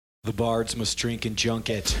The bards must drink in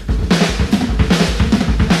junket.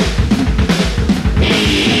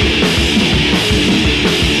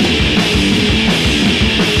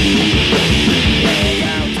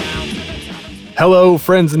 Hello,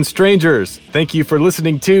 friends and strangers. Thank you for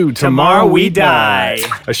listening to Tomorrow We Die,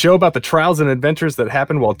 a show about the trials and adventures that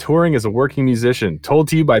happen while touring as a working musician, told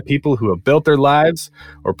to you by people who have built their lives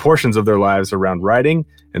or portions of their lives around writing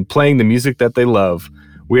and playing the music that they love.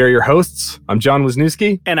 We are your hosts. I'm John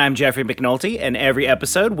Wisniewski. And I'm Jeffrey McNulty, and every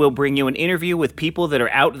episode we'll bring you an interview with people that are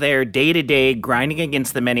out there day to day grinding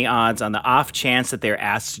against the many odds on the off chance that they're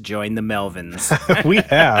asked to join the Melvins. We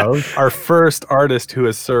have our first artist who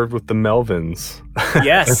has served with the Melvins.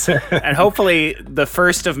 Yes, and hopefully the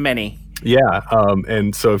first of many. Yeah,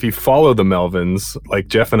 and so if you follow the Melvins, like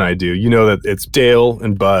Jeff and I do, you know that it's Dale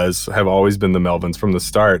and Buzz have always been the Melvins from the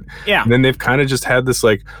start. Yeah. And then they've kind of just had this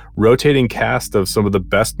like rotating cast of some of the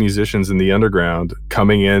best musicians in the underground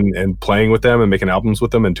coming in and playing with them and making albums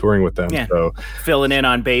with them and touring with them. Yeah. So filling in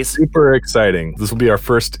on bass. Super exciting. This will be our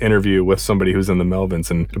first interview with somebody who's in the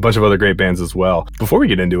Melvins and a bunch of other great bands as well. Before we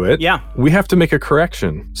get into it, we have to make a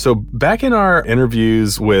correction. So back in our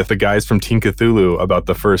interviews with the guys from Teen Cthulhu about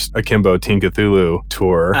the first Akimbo Teen Cthulhu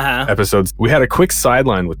tour episodes, we had a quick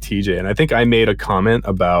sideline with TJ, and I think I made a comment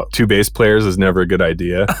about two bass players is never a good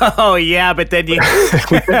idea. Oh yeah, but then you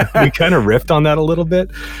we kind of riffed on that a little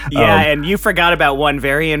bit. Yeah, and you forgot about one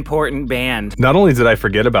very important band. Not only did I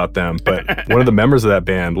forget about them, but one of the members of that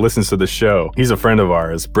band listens to the show. He's a friend of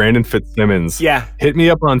ours, Brandon Fitzsimmons. Yeah. Hit me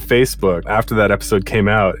up on Facebook after that episode came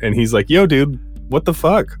out, and he's like, yo, dude, what the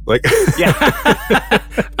fuck? Like,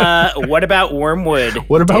 what about Wormwood?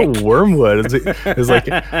 What about Wormwood? It's like,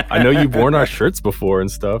 I know you've worn our shirts before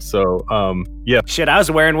and stuff. So, yeah. Shit, I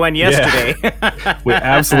was wearing one yesterday. Yeah. We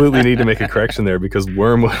absolutely need to make a correction there because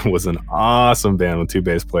Wormwood was an awesome band with two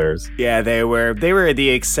bass players. Yeah, they were the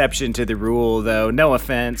exception to the rule, though. No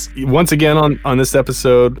offense. Once again on this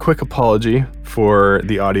episode, quick apology for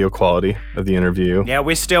the audio quality of the interview. Yeah,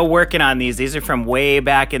 we're still working on these. These are from way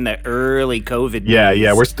back in the early COVID days.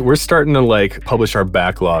 Yeah, we're starting to like publish our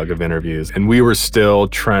backlog of interviews, and we were still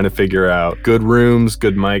trying to figure out good rooms,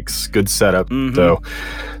 good mics, good setup. Mm-hmm. So,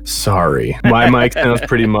 sorry. My mic sounds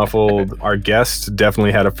pretty muffled. Our guest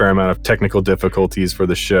definitely had a fair amount of technical difficulties for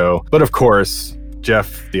the show. But of course,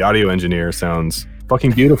 Jeff, the audio engineer, sounds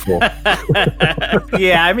fucking beautiful.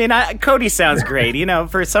 Yeah, I mean, Cody sounds great. You know,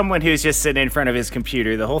 for someone who's just sitting in front of his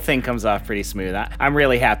computer, the whole thing comes off pretty smooth. I'm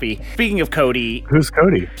really happy. Speaking of Cody. Who's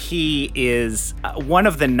Cody? He is one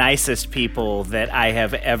of the nicest people that I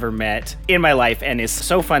have ever met in my life and is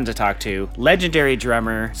so fun to talk to. Legendary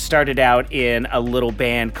drummer, started out in a little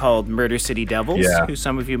band called Murder City Devils, who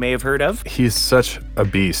some of you may have heard of. He's such a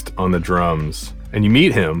beast on the drums. And you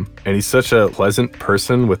meet him, and he's such a pleasant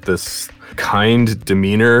person with this kind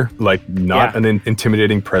demeanor, like not an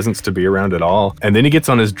intimidating presence to be around at all. And then he gets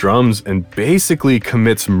on his drums and basically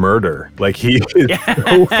commits murder. Like he is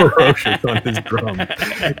so ferocious on his drum.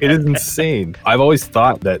 It is insane. I've always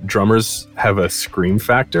thought that drummers have a scream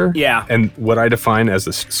factor. Yeah. And what I define as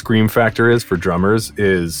a scream factor is for drummers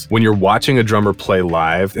is when you're watching a drummer play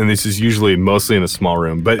live, and this is usually mostly in a small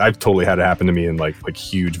room, but I've totally had it happen to me in like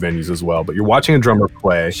huge venues as well. But you're watching a drummer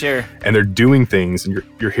play, and they're doing things, and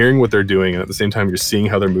you're hearing what they're doing, and at the same time you're seeing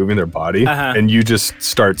how they're moving their body, and you just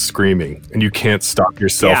start screaming, and you can't stop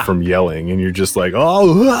yourself from yelling, and you're just like,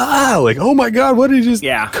 like, oh my god, what did you just...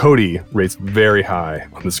 Cody rates very high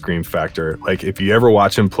on the scream factor. Like, if you ever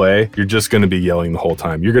watch him play, you're just going to be yelling the whole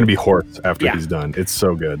time. You're going to be hoarse after he's done. It's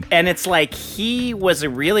so good. And it's like, he was a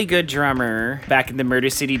really good drummer back in the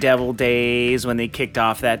Murder City Devil days when they kicked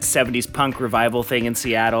off that 70s punk revival thing in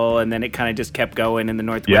Seattle, and then it kind of just kept going in the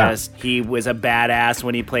Northwest. He was a badass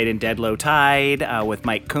when he played in Dead Low Tide with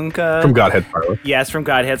Mike Kunka. From Godhead Silo. Yes, from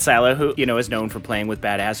Godhead Silo, who, you know, is known for playing with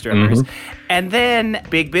badass drummers. And then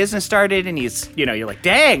Big Business started, and he's, you know, you're like,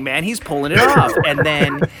 dang, man, he's pulling it off. And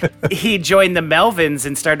then he joined the Melvins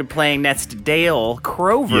and started playing next to Dale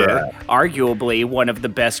Crover, arguably one of the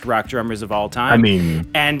best rock drummers of all time. I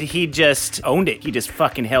mean... And he just owned it. He just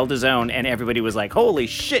fucking held his own, and everybody was like, holy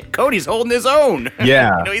shit, Cody's holding his own.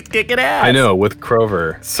 Yeah. You know, he's kicking ass. I know, with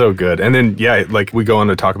Crover. So good. And then, like we go on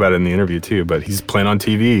to talk about it in the interview too, but he's playing on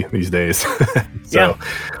TV these days. So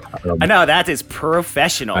I know, that is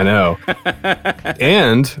professional. I know.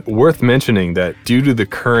 And worth mentioning that due to the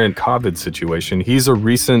current COVID situation, he's a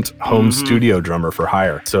recent home studio drummer for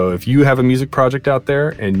hire. So if you have a music project out there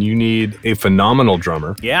and you need a phenomenal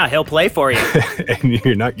drummer, Yeah, he'll play for you. and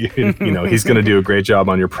you're not, he's going to do a great job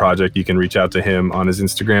on your project, you can reach out to him on his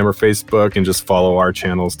Instagram or Facebook and just follow our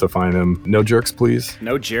channels to find him. No jerks, please.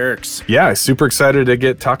 No jerks. Yeah, super excited to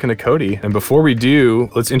get talking to Cody. And before we do,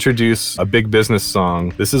 let's introduce a Big Business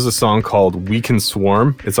song. This is a song called We Can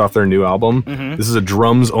Swarm. It's off their new album. This is a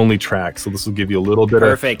drums only track, so this will give you a little bit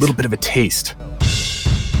of a taste.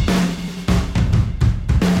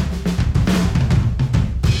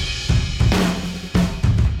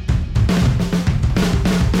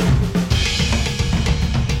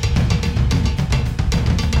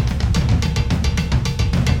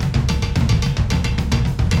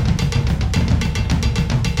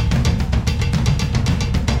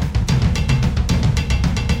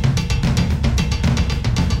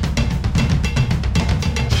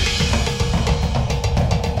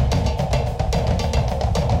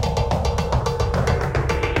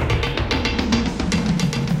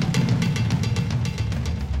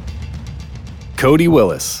 Cody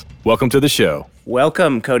Willis, welcome to the show.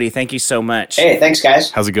 Welcome, Cody. Thank you so much. Hey, thanks, guys.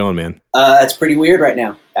 How's it going, man? It's pretty weird right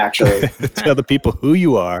now, actually. Tell the people who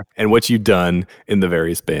you are and what you've done in the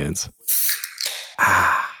various bands.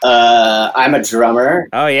 I'm a drummer.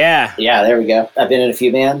 Oh, yeah. Yeah, there we go. I've been in a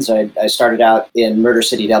few bands. I started out in Murder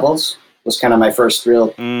City Devils. It was kind of my first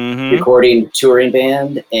real recording touring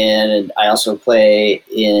band, and I also play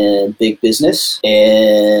in Big Business,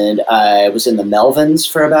 and I was in the Melvins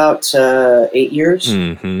for about 8 years.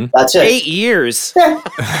 That's it. 8 years.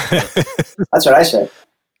 That's what I said.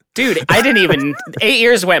 Dude, I didn't even... 8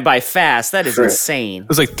 years went by fast. That is Sure. insane. It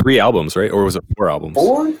was like 3 albums, right? Or was it 4 albums?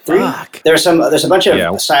 4? 3? Fuck. There's a bunch of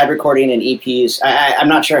Yeah. side recording and EPs. I'm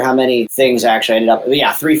not sure how many things actually ended up. But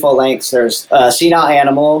yeah, 3 full lengths. There's Senile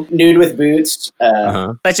Animal, Nude with Boots.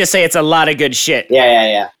 Let's just say it's a lot of good shit.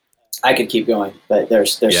 Yeah. I could keep going, but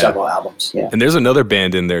there's Yeah. several albums. Yeah. And there's another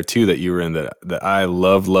band in there too that you were in that I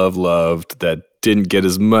loved that didn't get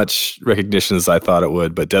as much recognition as I thought it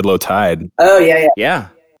would, but Dead Low Tide. Oh yeah. Yeah.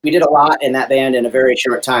 We did a lot in that band in a very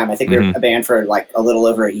short time. I think we were a band for like a little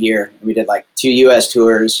over a year. We did like 2 U.S.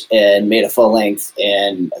 tours and made a full length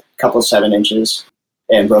and a couple 7 inches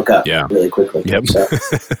and broke up really quickly. Yep. So,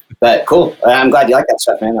 but cool. I'm glad you like that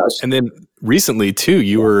stuff, man. And then recently too,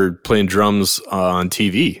 you were playing drums on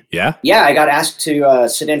TV. Yeah. Yeah, I got asked to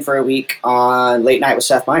sit in for a week on Late Night with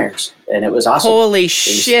Seth Meyers, and it was awesome. Holy It was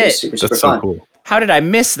shit. super That's so fun. cool. How did I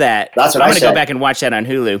miss that? That's what I'm I going to go said. back and watch that on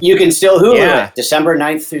Hulu. You can still Hulu Yeah. it, December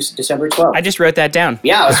 9th through December 12th. I just wrote that down.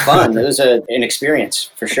 Yeah, it was fun. It was an experience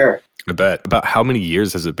for sure. I bet. About how many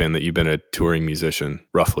years has it been that you've been a touring musician,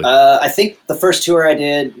 roughly? I think the first tour I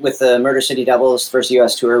did with the Murder City Devils, the first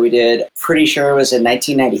U.S. tour we did, pretty sure it was in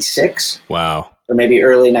 1996 Wow. or maybe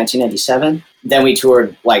early 1997. Then we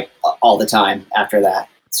toured like all the time after that.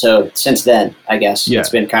 So since then, I guess it's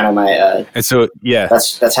been kind of my. And so, yeah.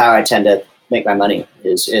 That's how I tend to make my money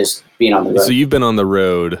is being on the road. So you've been on the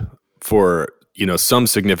road for, some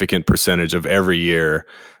significant percentage of every year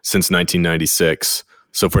since 1996.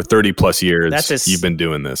 So for 30 plus years, you've been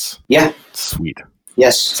doing this. Yeah. Sweet.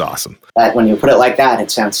 Yes. It's awesome. When you put it like that,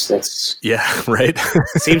 it sounds that's. Yeah, right?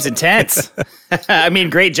 Seems intense. I mean,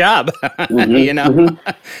 great job.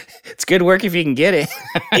 It's good work if you can get it.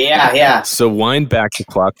 Yeah. So wind back the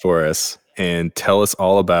clock for us and tell us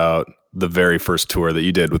all about the very first tour that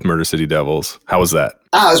you did with Murder City Devils. How was that?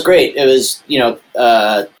 Oh, it was great. It was,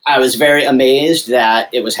 I was very amazed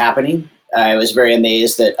that it was happening. I was very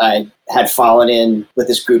amazed that I had fallen in with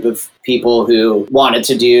this group of people who wanted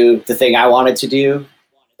to do the thing I wanted to do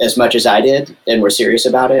as much as I did and were serious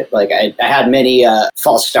about it. Like I had many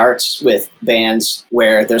false starts with bands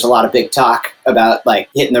where there's a lot of big talk about like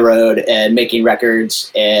hitting the road and making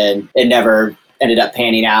records, and it never ended up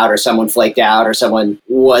panning out, or someone flaked out, or someone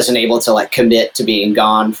wasn't able to like commit to being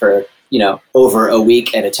gone for over a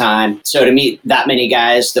week at a time. So to meet that many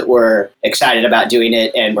guys that were excited about doing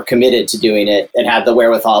it and were committed to doing it and had the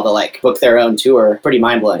wherewithal to like book their own tour, pretty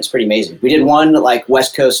mind blowing. It's pretty amazing. We did one like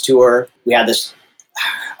West Coast tour. We had this,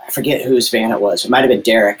 I forget whose van it was. It might have been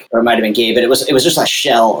Derek or it might have been Gabe, but it was just a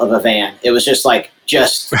shell of a van. It was just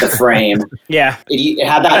the frame. Yeah. It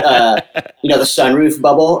had that, the sunroof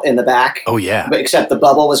bubble in the back. Oh, yeah. But except the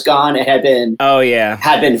bubble was gone. It had been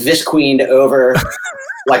Visqueened over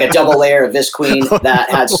like a double layer of Visqueen that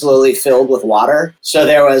had slowly filled with water. So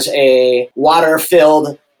there was a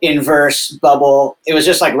water-filled inverse bubble. It was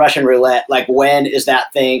just like Russian roulette. Like, when is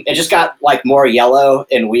that thing? It just got like more yellow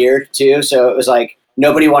and weird too. So it was like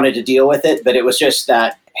nobody wanted to deal with it, but it was just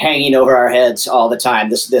that hanging over our heads all the time.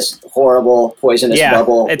 This horrible poisonous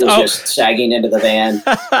bubble was just sagging into the van.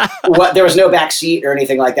 There was no back seat or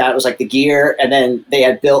anything like that. It was like the gear, and then they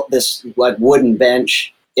had built this like wooden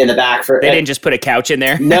bench in the back for. They didn't just put a couch in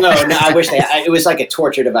there. No. I wish it was like a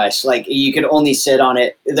torture device. Like you could only sit on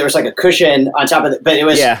it. There was like a cushion on top of it, but it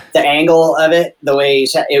was the angle of it, the way you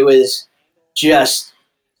sat, it was just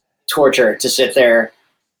torture to sit there.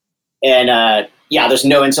 And there's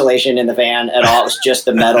no insulation in the van at all. It was just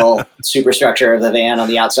the metal superstructure of the van on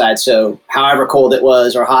the outside. So however cold it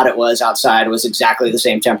was or hot it was outside was exactly the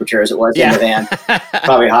same temperature as it was in the van.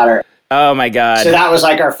 Probably hotter. Oh my God. So that was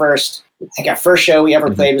like our first show we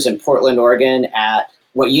ever played was in Portland, Oregon at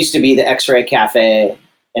what used to be the X-Ray Cafe,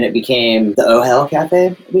 and it became the Oh Hell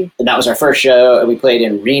Cafe. And that was our first show. And we played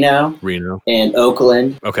in Reno, in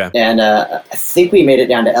Oakland. Okay. And I think we made it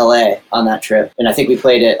down to LA on that trip. And I think we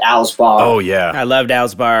played at Al's Bar. Oh, yeah. I loved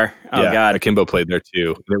Al's Bar. Oh, God. Akimbo played there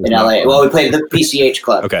too. In LA. Well, we played at the PCH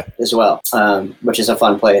Club as well, which is a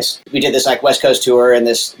fun place. We did this like West Coast tour in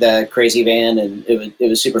the crazy van, and it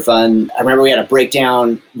was super fun. I remember we had a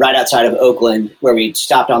breakdown right outside of Oakland where we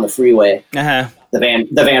stopped on the freeway. Uh-huh. The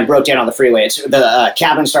van broke down on the freeway. The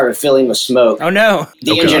cabin started filling with smoke. Oh, no.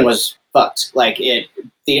 The engine was fucked. Like the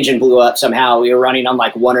engine blew up somehow. We were running on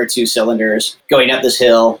like 1 or 2 cylinders going up this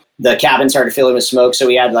hill. The cabin started filling with smoke, so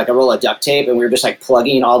we had like a roll of duct tape, and we were just like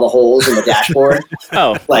plugging all the holes in the dashboard.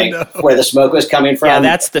 Where the smoke was coming from. Yeah,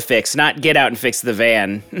 that's the fix. Not get out and fix the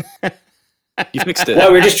van. You fixed it.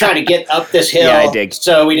 No, we were just trying to get up this hill. Yeah, I dig.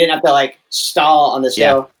 So we didn't have to like stall on this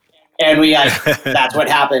hill. And that's what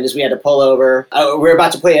happened is we had to pull over. We were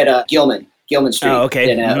about to play at Gilman Street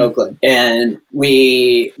in Oakland. And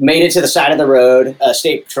we made it to the side of the road. A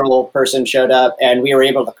state patrol person showed up, and we were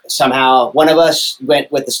able to somehow, one of us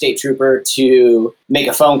went with the state trooper to make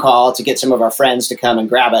a phone call to get some of our friends to come and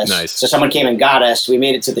grab us. Nice. So someone came and got us. We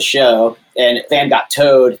made it to the show, and the van got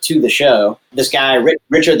towed to the show. This guy,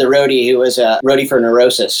 Richard the roadie, who was a roadie for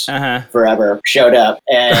Neurosis forever, showed up.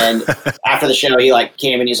 And after the show, he like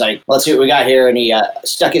came and he's like, let's see what we got here. And he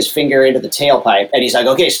stuck his finger into the tailpipe, and he's like,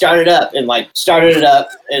 okay, start it up. And like started it up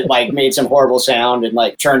and like made some horrible sound and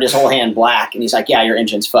like turned his whole hand black. And he's like, yeah, your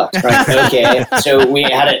engine's fucked. Right? Okay. So we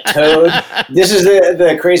had it towed. This is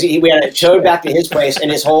the crazy, we had it towed back to his place,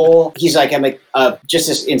 and he's like just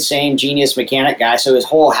this insane genius mechanic guy. So his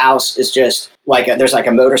whole house is just like there's like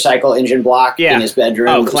a motorcycle engine block in his bedroom.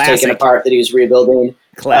 Oh, that was taken apart that he was rebuilding.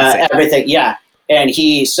 Classic. Everything. Yeah. And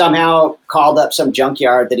he somehow called up some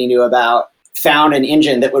junkyard that he knew about, found an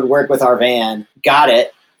engine that would work with our van, got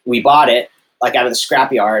it. We bought it like out of the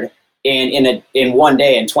scrapyard. And in one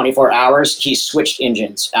day, in 24 hours, he switched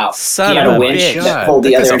engines out. He had a winch that pulled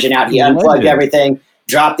the other engine out. He unplugged everything,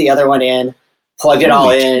 dropped the other one in, plugged it all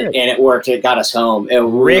in, and it worked. It got us home.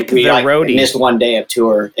 And Rick the roadie missed one day of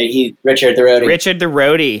tour. Richard the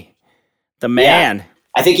roadie, the man. Yeah.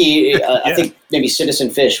 I think I think maybe Citizen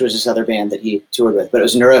Fish was this other band that he toured with, but it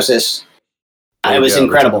was Neurosis. It was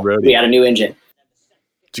incredible. We had a new engine.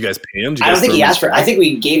 Did you guys pay him? I don't think he asked for it. I think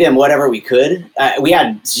we gave him whatever we could. We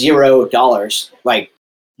had $0. Like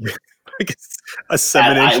a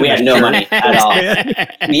 7-inch. We had no money at all.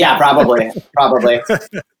 Yeah, probably.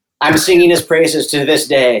 I'm singing his praises to this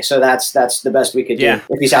day, so that's the best we could do.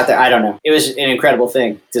 If he's out there, I don't know. It was an incredible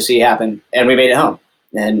thing to see happen, and we made it home,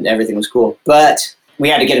 and everything was cool. But we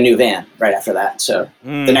had to get a new van right after that, so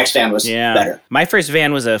the next van was better. My first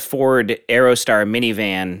van was a Ford Aerostar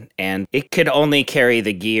minivan, and it could only carry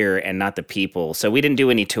the gear and not the people, so we didn't do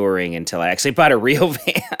any touring until I actually bought a real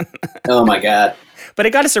van. Oh, my God. But it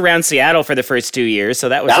got us around Seattle for the first 2 years, so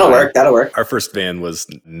that was That'll work. Our first van was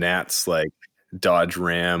Nat's like Dodge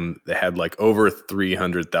Ram that had like over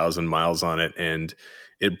 300,000 miles on it, and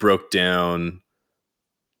it broke down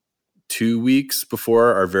 2 weeks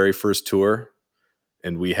before our very first tour.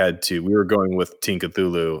 And we were going with Teen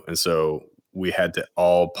Cthulhu, and so we had to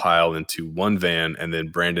all pile into one van, and then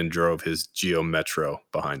Brandon drove his Geo Metro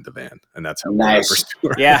behind the van, and that's how we were first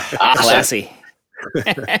tour. Yeah, classy.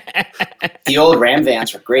 The old Ram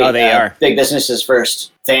vans were great. Oh, they are. Big Business's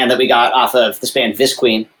first van that we got off of this band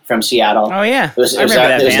Visqueen from Seattle. Oh, yeah. It was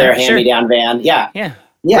their hand-me-down van. Yeah.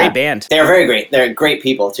 Great band. They're very great. They're great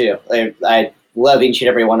people, too. I love each and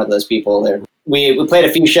every one of those people. We played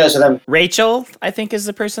a few shows with them. Rachel, I think, is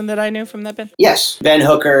the person that I knew from that band. Yes. Ben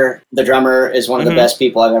Hooker, the drummer, is one of the best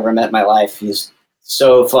people I've ever met in my life. He's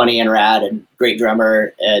so funny and rad and great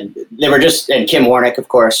drummer. And and Kim Warnick, of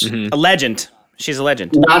course. A legend. She's a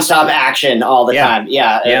legend. Nonstop action all the time.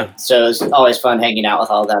 Yeah. So it's always fun hanging out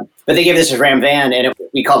with all of them. But they gave this a Ram van, and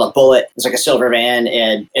we called it a Bullet. It's like a silver van,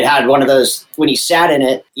 and it had one of those, when you sat in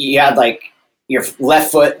it, you your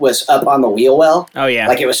left foot was up on the wheel well. Oh yeah.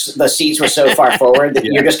 Like the seats were so far forward that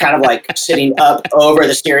you're just kind of like sitting up over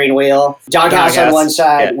the steering wheel. Doghouse on one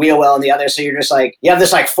side, wheel well on the other. So you're just like, you have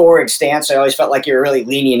this like forward stance. So I always felt like you were really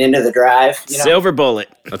leaning into the drive. You know? Silver Bullet.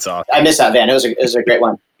 That's awesome. I miss that van. It was a great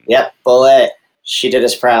one. Yep. Bullet. She did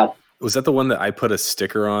us proud. Was that the one that I put a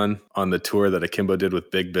sticker on the tour that Akimbo did with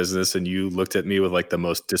Big Business, and you looked at me with like the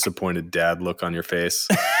most disappointed dad look on your face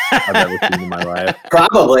I've ever seen in my life?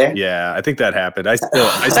 Probably. Yeah, I think that happened. I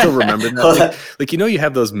still remember that. Like, you know, you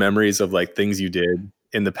have those memories of like things you did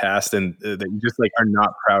in the past and that you just like are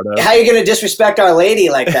not proud of. How are you going to disrespect Our Lady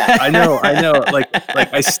like that? I know. Like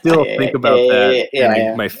I still think about that.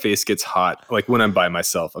 And my face gets hot. Like when I'm by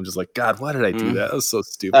myself, I'm just like, God, why did I do that? That was so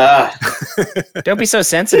stupid. Don't be so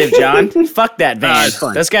sensitive, John. Fuck that van.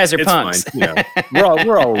 Those guys are it's punks. Fine. You know, we're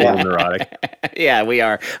all a little neurotic. Yeah, we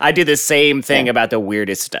are. I do the same thing about the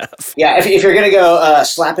weirdest stuff. Yeah, if you're going to go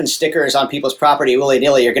slapping stickers on people's property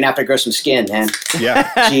willy-nilly, you're going to have to grow some skin, man.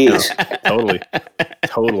 Yeah. Jeez. No,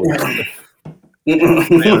 totally.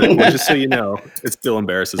 Well, just so you know, it still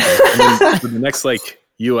embarrasses me. I mean, for the next like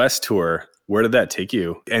U.S. tour, where did that take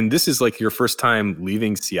you? And this is like your first time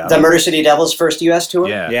leaving Seattle. The Murder City Devils' first U.S. tour?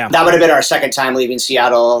 Yeah. That would have been our second time leaving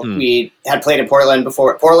Seattle. We had played in Portland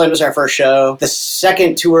before. Portland was our first show. The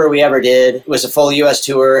second tour we ever did was a full U.S.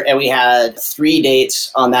 tour, and we had 3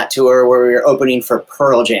 dates on that tour where we were opening for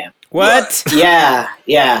Pearl Jam. What? Yeah.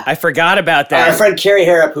 I forgot about that. Our friend Carrie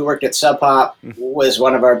Harrop, who worked at Sub Pop, was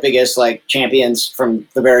one of our biggest like champions from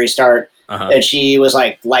the very start. And she was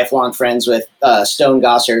like lifelong friends with Stone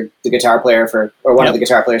Gossard, the guitar player one of the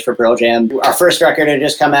guitar players for Pearl Jam. Our first record had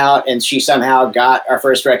just come out, and she somehow got our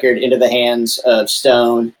first record into the hands of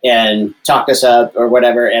Stone and talked us up or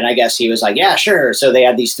whatever. And I guess he was like, yeah, sure. So they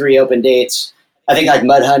had these 3 open dates. I think like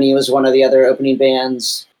Mudhoney was one of the other opening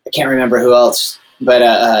bands. I can't remember who else,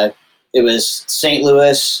 but it was St.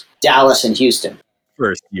 Louis, Dallas, and Houston.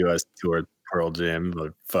 First U.S. tour, Pearl Jam,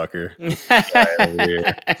 motherfucker.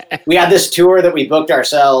 We had this tour that we booked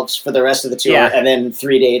ourselves for the rest of the tour, and then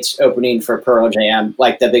 3 dates opening for Pearl Jam,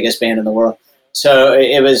 like the biggest band in the world. So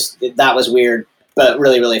that was weird, but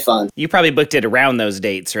really, really fun. You probably booked it around those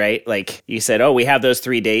dates, right? Like you said, oh, we have those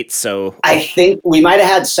 3 dates, so... I think we might have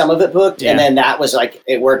had some of it booked, and then that was like,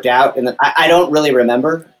 it worked out. And I don't really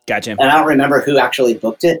remember. Gotcha. And I don't remember who actually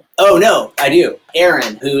booked it. Oh, no, I do.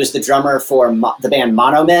 Aaron, who is the drummer for the band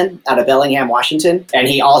Mono Men out of Bellingham, Washington. And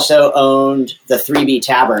he also owned the 3B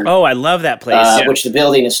Tavern. Oh, I love that place. Which the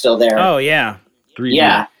building is still there. Oh, yeah.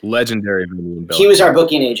 3B, legendary venue in Bellingham. He was our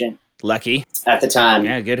booking agent. Lucky. At the time.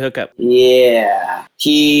 Yeah, good hookup. Yeah.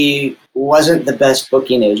 He wasn't the best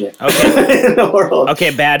booking agent in the world.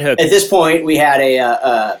 Okay, bad hook. At this point, we had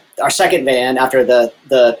our second van after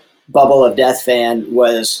the Bubble of Death van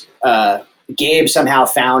was Gabe somehow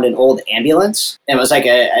found an old ambulance, and it was like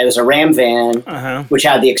it was a Ram van, which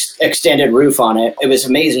had the extended roof on it. It was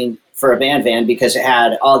amazing for a band van because it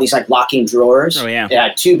had all these like locking drawers. Oh yeah. It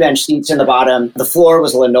had 2 bench seats in the bottom. The floor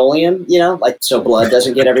was linoleum, like so blood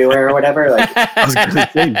doesn't get everywhere or whatever. Like I was gonna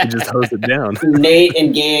say you could just hose it down. Nate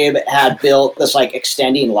and Gabe had built this like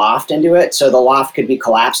extending loft into it, so the loft could be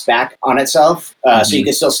collapsed back on itself, so you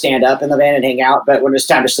could still stand up in the van and hang out. But when it was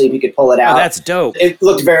time to sleep, you could pull it out. Oh, that's dope. It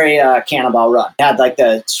looked very Cannonball Run. It had like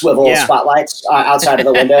the swivel spotlights outside of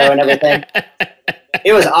the window and everything.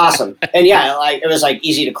 It was awesome. And yeah, like it was like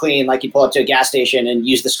easy to clean. Like you pull up to a gas station and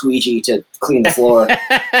use the squeegee to clean the floor.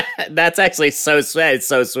 That's actually so sweet. It's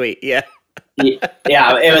so sweet. Yeah.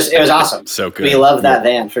 Yeah, it was awesome. So good. We loved that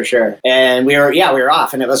van for sure. And we were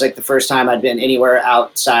off, and it was like the first time I'd been anywhere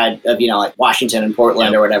outside of, like Washington and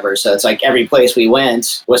Portland or whatever. So it's like every place we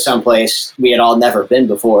went was someplace we had all never been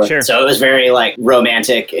before. Sure. So it was very like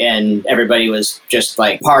romantic, and everybody was just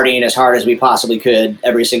like partying as hard as we possibly could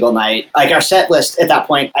every single night. Like our set list at that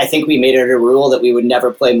point, I think we made it a rule that we would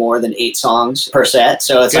never play more than 8 songs per set.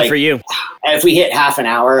 So it's good like, for you. If we hit half an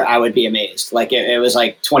hour, I would be amazed. Like it was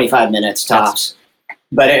like 25 minutes tops.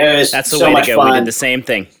 But it was that's the so way much to go. fun. We did the same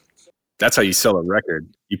thing. That's how you sell a record.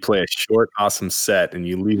 You play a short, awesome set, and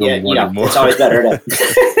you leave them wanting more. It's always better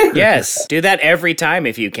to. Yes, do that every time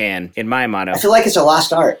if you can. In my motto, I feel like it's a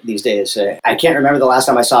lost art these days. I can't remember the last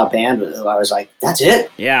time I saw a band. I was like, "That's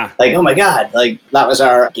it." Yeah. Like, oh my god! Like that was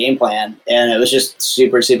our game plan, and it was just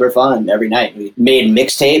super, super fun every night. We made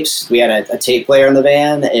mixtapes. We had a tape player in the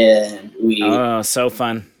van, and we so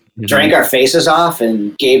fun. Drank our faces off,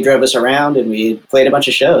 and Gabe drove us around, and we played a bunch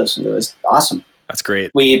of shows, and it was awesome. That's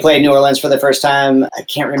great. We played New Orleans for the first time. I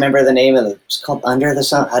can't remember the name of it. It's called Under the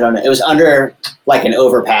Sun. I don't know. It was under like an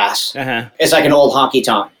overpass. It's like an old honky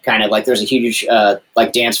tonk, kind of like there's a huge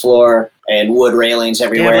like dance floor and wood railings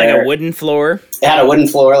everywhere. They have like a wooden floor. It had a wooden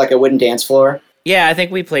floor, like a wooden dance floor. Yeah, I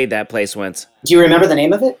think we played that place once. Do you remember the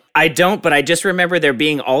name of it? I don't, but I just remember there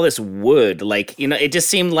being all this wood. Like, it just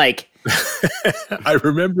seemed like... I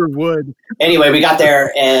remember wood. Anyway, we got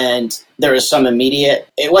there and there was some immediate...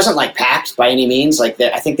 It wasn't like packed by any means. Like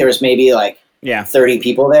I think there was maybe like 30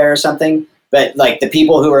 people there or something. But like the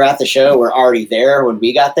people who were at the show were already there when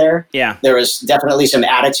we got there. Yeah. There was definitely some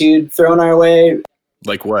attitude thrown our way.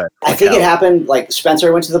 Like what? I think it happened, like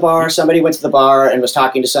Spencer went to the bar, somebody went to the bar and was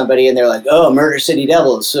talking to somebody, and they're like, oh, Murder City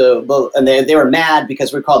Devils. So, and they were mad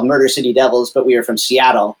because we're called Murder City Devils, but we were from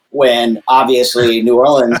Seattle, when obviously New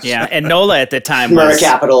Orleans... Yeah, and NOLA at the time murder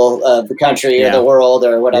capital of the country or the world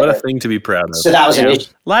or whatever. What a thing to be proud of. So that was an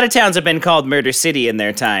issue. A lot of towns have been called Murder City in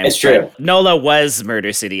their time. It's true. NOLA was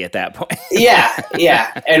Murder City at that point.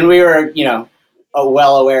 Yeah. And we were,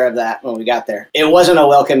 well aware of that when we got there. It wasn't a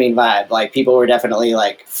welcoming vibe. Like, people were definitely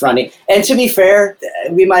like fronting. And to be fair,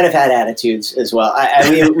 we might have had attitudes as well.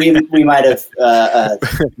 We might have.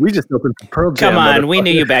 We just opened for Pearl Jam. Come on, we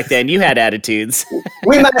knew you back then. You had attitudes.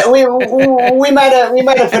 we might have put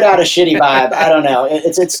out a shitty vibe. I don't know.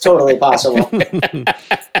 It's totally possible.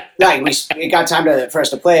 Like it got time for us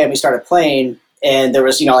to play, and we started playing. And there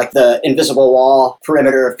was, like the invisible wall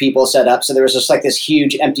perimeter of people set up. So there was just like this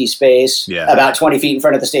huge empty space about 20 feet in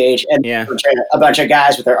front of the stage. And a bunch of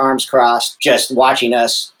guys with their arms crossed just watching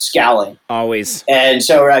us scowling. Always. And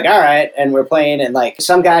so we're like, all right. And we're playing. And like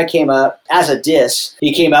some guy came up as a diss.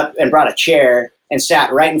 He came up and brought a chair and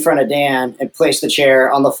sat right in front of Dan and placed the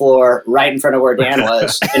chair on the floor right in front of where Dan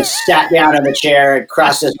was and sat down in the chair and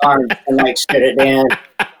crossed his arms and like stared at Dan.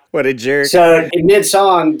 What a jerk. So in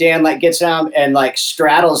mid-song, Dan gets down and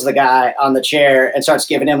straddles the guy on the chair and starts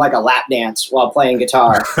giving him like a lap dance while playing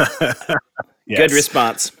guitar. Yes. Good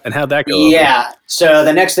response. And how'd that go? Yeah. So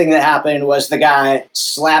the next thing that happened was the guy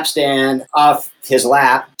slaps Dan off his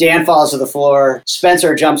lap. Dan falls to the floor.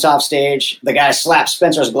 Spencer jumps off stage. The guy slaps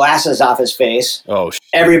Spencer's glasses off his face. Oh,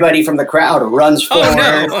 Everybody from the crowd runs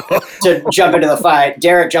forward to jump into the fight.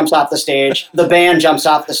 Derek jumps off the stage. The band jumps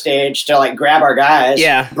off the stage to grab our guys.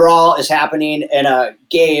 Yeah. Brawl is happening, and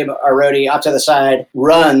Gabe, our roadie, off to the side,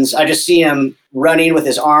 runs. I just see him running with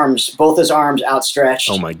both his arms outstretched.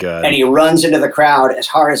 Oh my God. And he runs into the crowd as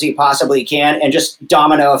hard as he possibly can and just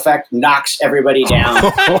domino effect knocks everybody down.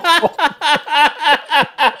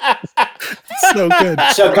 So good.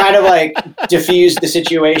 So kind of diffuse the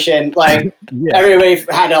situation. Everybody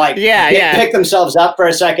had to pick themselves up for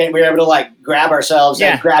a second. We were able to grab ourselves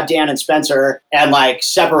and grab Dan and Spencer and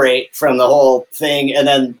separate from the whole thing. And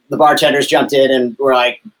then the bartenders jumped in and were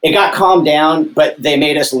it got calmed down, but they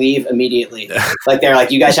made us leave immediately. They're like,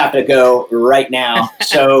 you guys have to go right now.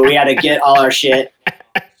 So we had to get all our shit,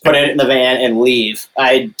 put it in the van and leave.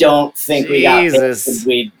 I don't think we got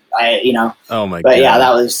paid. Oh my God. But yeah,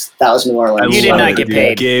 that was New Orleans. You did not get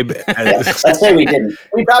paid. Gabe. Let's say we didn't.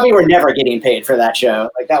 We probably were never getting paid for that show.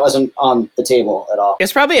 That wasn't on the table at all.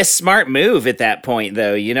 It's probably a smart move at that point,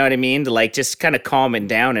 though. You know what I mean? To just kind of calm it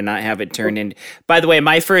down and not have it turn in. By the way,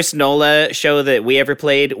 my first NOLA show that we ever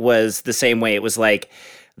played was the same way. It was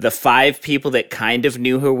the 5 people that kind of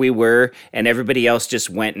knew who we were, and everybody else just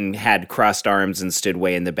went and had crossed arms and stood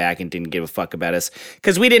way in the back and didn't give a fuck about us.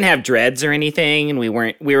 Because we didn't have dreads or anything, and we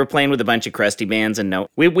were playing with a bunch of crusty bands, and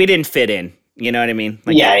we didn't fit in. You know what I mean?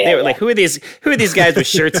 They were who are these guys with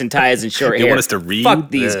shirts and ties and short hair? They want us to read? Fuck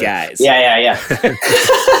these guys. Yeah.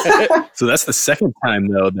 So that's the second time,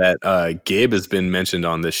 though, that Gabe has been mentioned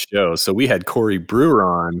on this show. So we had Corey Brewer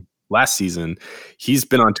on last season. He's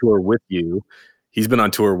been on tour with you. He's been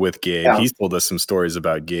on tour with Gabe. Yeah. He's told us some stories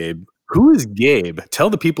about Gabe. Who is Gabe? Tell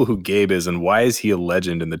the people who Gabe is and why is he a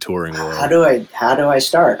legend in the touring world? How do I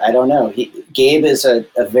start? I don't know. Gabe is a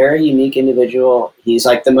very unique individual. He's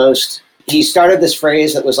he started this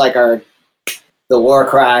phrase that was the war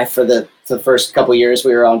cry for the first couple years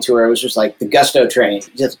we were on tour. It was just the Gusto train.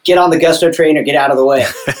 Just get on the Gusto train or get out of the way.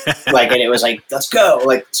 And it was let's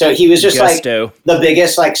go. So he was just Gusto. The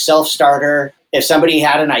biggest self-starter. If somebody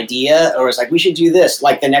had an idea or was we should do this,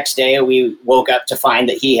 the next day we woke up to find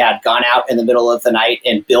that he had gone out in the middle of the night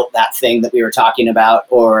and built that thing that we were talking about,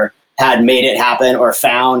 or had made it happen, or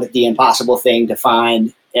found the impossible thing to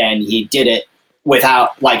find, and he did it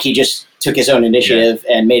without, he just took his own initiative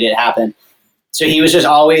and made it happen. So he was just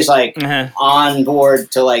always on board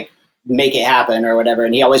to make it happen or whatever.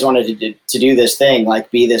 And he always wanted to do this thing,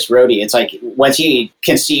 be this roadie. It's once he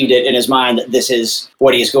conceived it in his mind that this is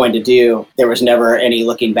what he's going to do, there was never any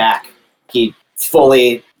looking back. He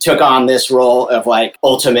fully took on this role of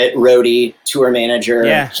ultimate roadie tour manager.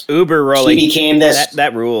 Yeah, uber rolling. He became this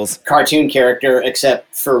that rules cartoon character,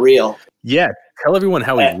 except for real. Yeah. Tell everyone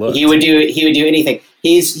how he looked. He would do anything.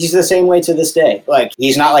 He's the same way to this day. Like,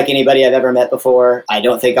 he's not like anybody I've ever met before. I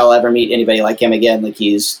don't think I'll ever meet anybody like him again. Like,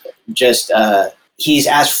 he's just he's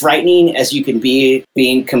as frightening as you can be,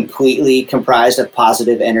 being completely comprised of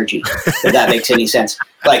positive energy, if that makes any sense.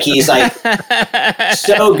 Like, he's like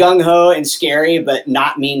so gung-ho and scary, but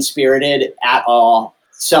not mean-spirited at all.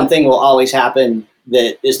 Something will always happen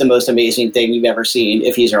that is the most amazing thing you've ever seen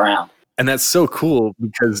if he's around. And that's so cool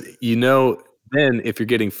because, then if you're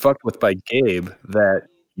getting fucked with by Gabe, that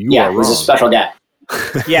you are wrong. He's a special guy.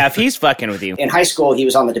 Yeah, if he's fucking with you. In high school, he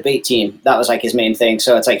was on the debate team. That was like his main thing.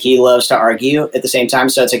 So it's like he loves to argue at the same time.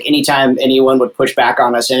 So it's like anytime anyone would push back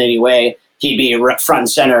on us in any way, he'd be front and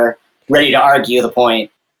center, ready to argue the point,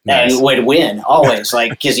 and would win always,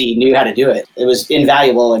 like, because he knew how to do it. It was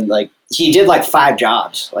invaluable, and like he did like 5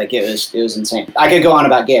 jobs. Like, it was insane. I could go on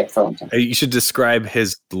about Gabe for a long time. You should describe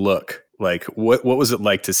his look. Like, what was it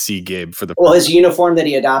like to see Gabe for the? Well, his uniform that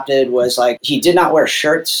he adopted was like, he did not wear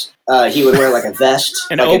shirts. He would wear like a vest,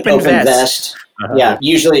 an like open vest. Uh-huh. Yeah,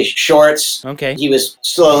 usually shorts. Okay. He was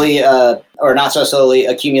slowly, or not so slowly,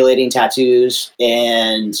 accumulating tattoos,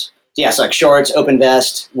 and yeah, so like shorts, open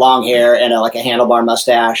vest, long hair, and like a handlebar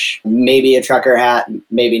mustache, maybe a trucker hat,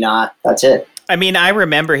 maybe not. That's it. I mean, I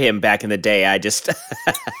remember him back in the day. I just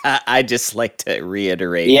like to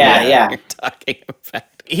reiterate. Yeah. What you're talking about.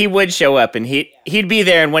 He would show up, and he'd be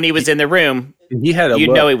there, and when he was in the room, he had you'd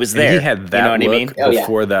look, know he was there. He had that you know what look I mean?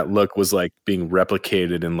 before that look was like being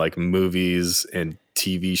replicated in like movies and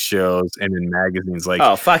TV shows and in magazines. Like,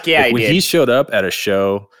 oh fuck yeah, like when did. he showed up at a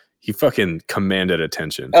show, he fucking commanded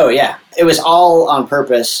attention. Oh yeah, it was all on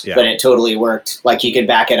purpose, but it totally worked. Like, he could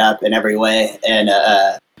back it up in every way, and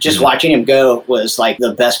just watching him go was like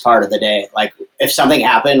the best part of the day. Like, if something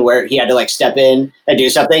happened where he had to like step in and do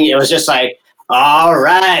something, it was just like, all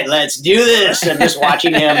right, let's do this. And just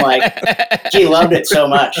watching him, like, he loved it so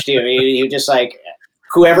much too. He just like,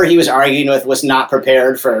 whoever he was arguing with was not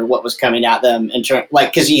prepared for what was coming at them, and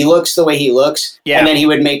because he looks the way he looks, and then he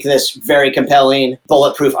would make this very compelling,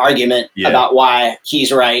 bulletproof argument about why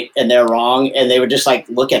he's right and they're wrong, and they would just like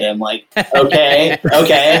look at him like, okay,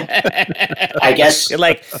 I guess. You're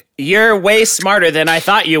like, you're way smarter than I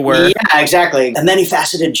thought you were. Yeah, exactly. And then he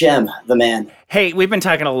faceted Jem, the man. Hey, we've been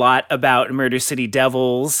talking a lot about Murder City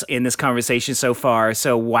Devils in this conversation so far,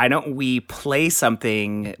 so why don't we play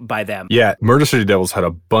something by them? Yeah, Murder City Devils had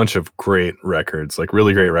a bunch of great records, like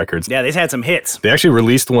really great records. Yeah, they've had some hits. They actually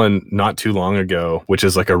released one not too long ago, which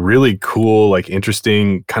is like a really cool, like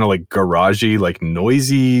interesting, kind of like garagey, like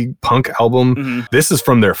noisy punk album. Mm-hmm. This is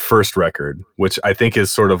from their first record, which I think is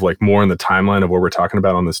sort of like more in the timeline of what we're talking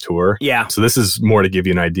about on this tour. Yeah. So this is more to give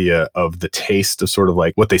you an idea of the taste of sort of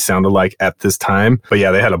like what they sounded like at this time. But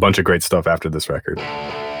yeah, they had a bunch of great stuff after this record.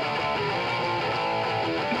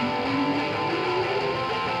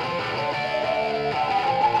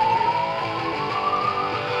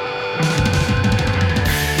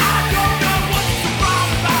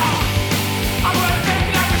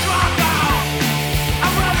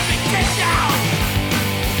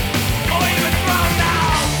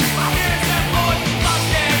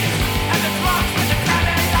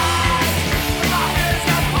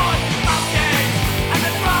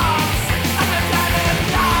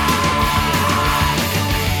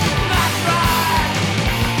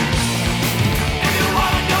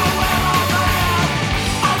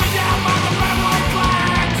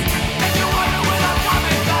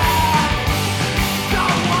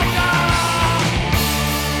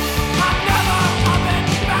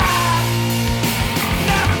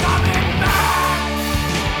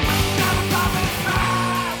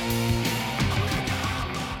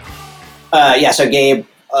 So Gabe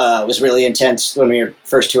was really intense when we were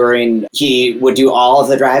first touring. He would do all of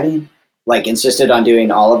the driving, like insisted on doing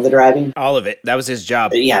all of the driving. All of it. That was his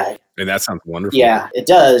job. Yeah. And that sounds wonderful. Yeah, it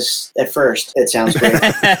does at first. It sounds great.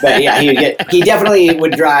 But yeah, he definitely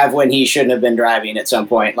would drive when he shouldn't have been driving at some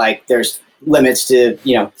point. Like, there's limits to,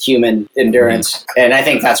 human endurance. And I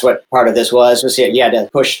think that's what part of this was he had to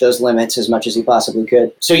push those limits as much as he possibly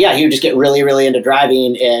could. So yeah, he would just get really, really into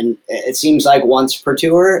driving. And it seems like once per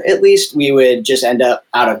tour, at least, we would just end up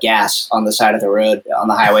out of gas on the side of the road on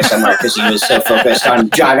the highway somewhere because he was so focused on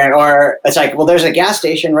driving. Or it's like, well, there's a gas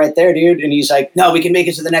station right there, dude. And he's like, no, we can make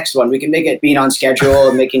it to the next one. We can make it being on schedule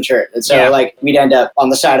and making sure. And so like we'd end up on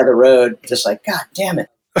the side of the road just like, God damn it.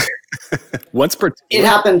 Once per It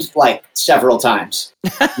happened like several times.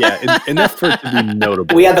 enough for it to be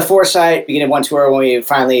notable. We had the foresight beginning of one tour when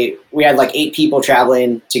we had like 8 people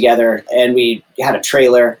traveling together, and we had a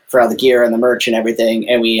trailer for all the gear and the merch and everything,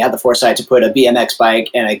 and we had the foresight to put a BMX bike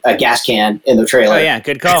and a gas can in the trailer. Oh yeah,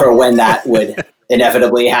 good call. For when that would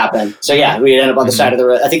inevitably happen. So yeah, we'd end up on the side of the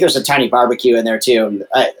road. I think there's a tiny barbecue in there too.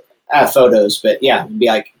 I have photos, but yeah, it'd be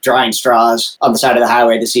like drying straws on the side of the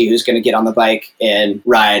highway to see who's going to get on the bike and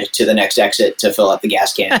ride to the next exit to fill up the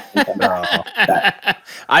gas can.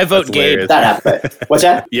 I vote That's Gabe. hilarious. That happened. What's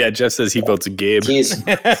that? Yeah, Jeff says he votes Gabe.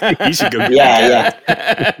 Jeez. He should go. Yeah.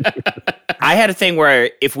 I had a thing where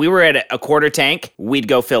if we were at a quarter tank, we'd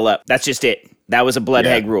go fill up. That's just it. That was a blood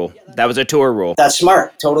hag rule. That was a tour rule. That's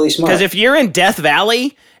smart. Totally smart. Because if you're in Death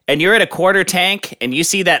Valley and you're at a quarter tank and you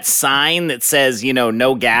see that sign that says,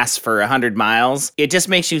 no gas for 100 miles, it just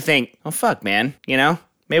makes you think, oh, fuck, man,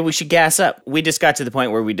 maybe we should gas up. We just got to the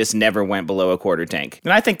point where we just never went below a quarter tank.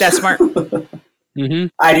 And I think that's smart. Mm-hmm.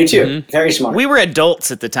 I do too. Mm-hmm. Very smart. We were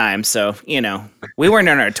adults at the time, so, we weren't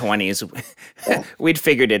in our 20s. We'd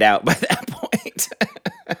figured it out by that point.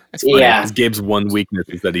 Yeah. Gabe's one weakness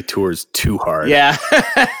is that he tours too hard. Yeah.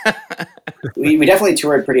 We definitely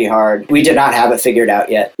toured pretty hard. We did not have it figured out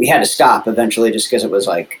yet. We had to stop eventually just because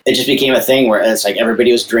it just became a thing where it's like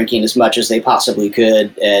everybody was drinking as much as they possibly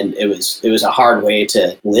could. And it was a hard way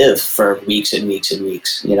to live for weeks and weeks and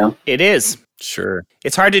weeks, It is. Sure.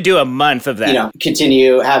 It's hard to do a month of that.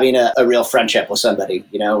 Continue having a real friendship with somebody,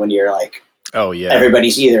 when you're like, oh, yeah.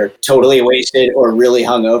 Everybody's either totally wasted or really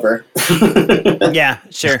hungover. Yeah,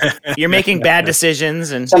 sure. You're making bad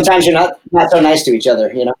decisions, and sometimes you're not so nice to each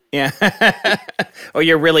other, Yeah. Or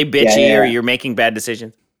you're really bitchy, Yeah. or you're making bad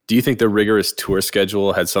decisions. Do you think the rigorous tour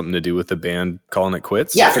schedule had something to do with the band calling it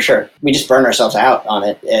quits? Yeah, for sure. We just burned ourselves out on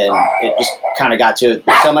it, and it just kind of got to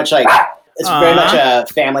so much like. It's very much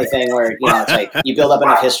a family thing where, it's like you build up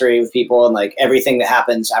enough history with people and like everything that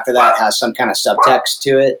happens after that has some kind of subtext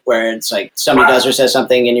to it where it's like somebody does or says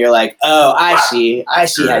something and you're like, oh, I see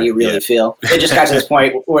how you really feel. It just got to this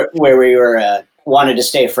point where we were wanted to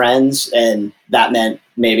stay friends, and that meant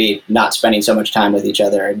maybe not spending so much time with each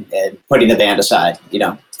other and putting the band aside,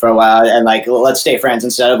 for a while, and like, let's stay friends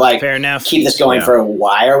instead of like, fair enough, keep this going for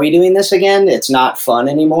why are we doing this again? It's not fun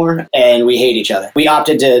anymore, and we hate each other. We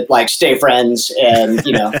opted to like stay friends, and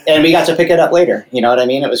and we got to pick it up later. You know what I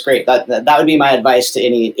mean? It was great. That would be my advice to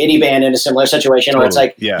any band in a similar situation where it's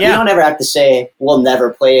like, you don't ever have to say we'll never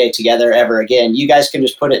play together ever again. You guys can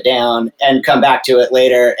just put it down and come back to it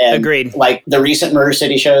later. And agreed. Like the recent Murder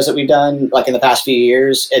City shows that we've done, like in the past few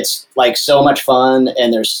years, it's like so much fun,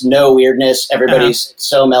 and there's no weirdness. Everybody's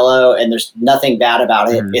so mellow, and there's nothing bad about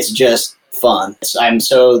it. It's just fun. I'm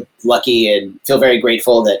so lucky and feel very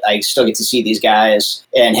grateful that I still get to see these guys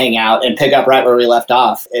and hang out and pick up right where we left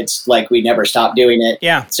off. It's like we never stopped doing it.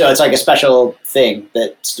 Yeah. So it's like a special thing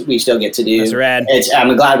that we still get to do. That's rad.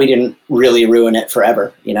 I'm glad we didn't really ruin it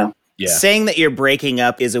forever, Yeah. Saying that you're breaking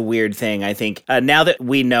up is a weird thing, I think. Now that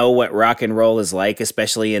we know what rock and roll is like,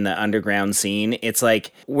 especially in the underground scene, it's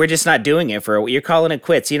like we're just not doing it for. You're calling it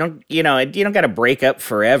quits. You don't got to break up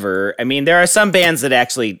forever. I mean, there are some bands that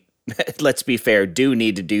actually, let's be fair, do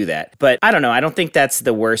need to do that. But I don't know. I don't think that's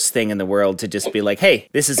the worst thing in the world to just be like, hey,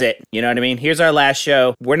 this is it. You know what I mean? Here's our last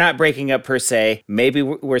show. We're not breaking up per se. Maybe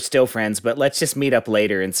we're still friends, but let's just meet up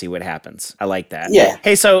later and see what happens. I like that. Yeah.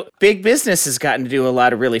 Hey, so Big Business has gotten to do a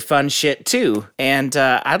lot of really fun shit too. And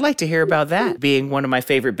I'd like to hear about that, being one of my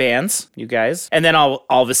favorite bands, you guys. And then all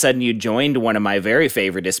of a sudden you joined one of my very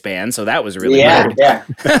favoriteest bands. So that was really weird. Yeah.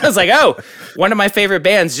 I was like, oh, one of my favorite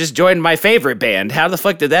bands just joined my favorite band. How the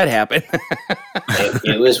fuck did that happen?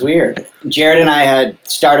 It was weird. Jared and I had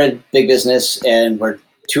started Big Business and were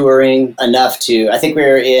touring enough to, I think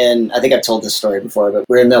I've told this story before, but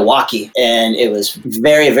we're in Milwaukee and it was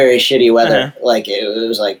very, very shitty weather. Like it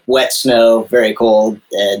was like wet snow, very cold.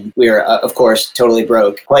 And we were, of course, totally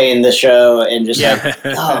broke playing the show and just like,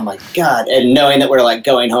 oh my God. And knowing that we're like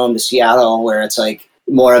going home to Seattle where it's like,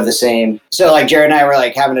 more of the same. So like Jared and I were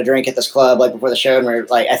like having a drink at this club like before the show, and we're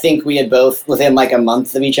like, I think we had both within like a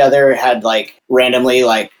month of each other had like randomly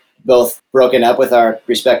like both broken up with our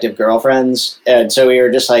respective girlfriends. And so we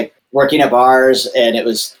were just like working at bars, and it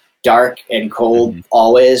was dark and cold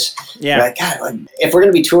always. Yeah. We're like, God, if we're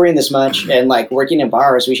going to be touring this much and like working in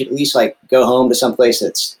bars, we should at least like go home to some place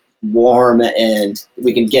that's warm and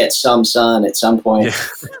we can get some sun at some point.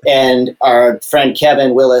 And our friend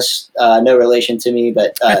Kevin Willis, no relation to me,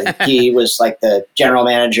 but he was like the general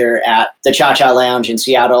manager at the Cha-Cha Lounge in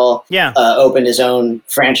Seattle. Opened his own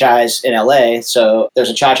franchise in LA. So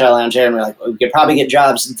there's a Cha-Cha Lounge there, and we're like, well, we could probably get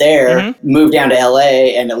jobs there, move down to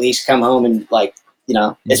LA and at least come home and like You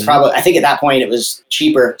know, it's probably, I think at that point it was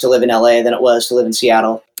cheaper to live in LA than it was to live in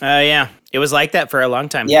Seattle. Yeah. It was like that for a long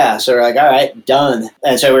time. Yeah. So we're like, all right, done.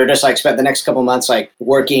 And so we were just like spent the next couple months like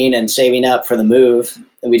working and saving up for the move.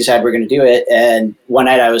 And we decided we're going to do it. And one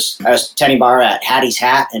night I was tending bar at Hattie's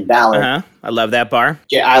Hat in Ballard. Uh-huh. I love that bar.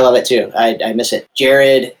 I love it too. I miss it.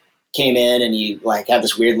 Jared came in and he like had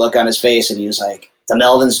this weird look on his face and he was like, the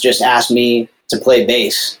Melvins just asked me to play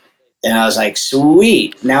bass. And I was like,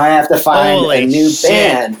 sweet. Now I have to find Holy a new shit.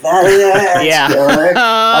 band. That's Yeah. killer.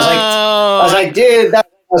 I was like, dude,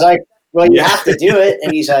 well, you have to do it.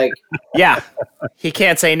 And he's like, Yeah. He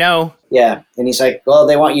can't say no. yeah. And he's like, well,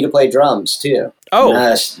 they want you to play drums too. Oh. And I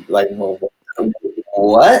was like, well,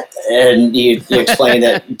 what? And you explained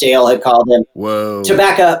that Dale had called him. Whoa. To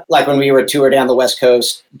back up, like when we were toured down the West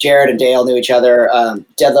Coast, Jared and Dale knew each other.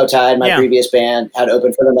 Dead Low Tide, my previous band, had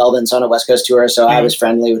opened for the Melvins on a West Coast tour, so I was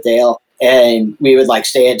friendly with Dale. And we would like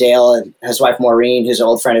stay at Dale and his wife Maureen, who's an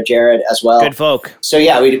old friend of Jared as well. Good folk. So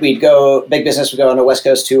yeah, we'd go, Big Business would go on a West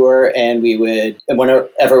Coast tour, and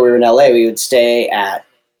whenever we were in LA, we would stay at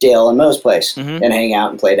Dale and Mo's place and hang out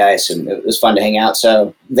and play dice, and it was fun to hang out.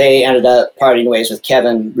 So they ended up parting ways with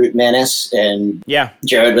Kevin Root Manis, and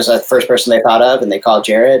Jared was the first person they thought of, and they called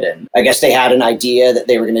Jared. And I guess they had an idea that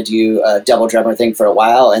they were going to do a double drummer thing for a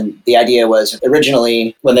while. And the idea was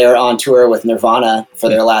originally when they were on tour with Nirvana for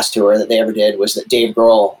their last tour that they ever did was that Dave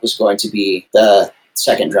Grohl was going to be the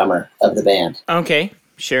second drummer of the band. Okay,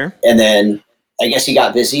 sure. And then I guess he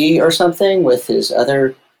got busy or something with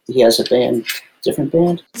he has a band. Different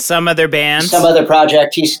band, some other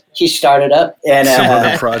project he started up, and some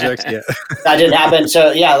other project, yeah, that didn't happen.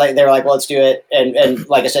 So yeah, like they were like, well, let's do it, and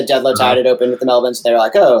like I said, Dead Low Tide had opened with the Melvins, and they were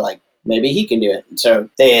like, oh, like maybe he can do it. So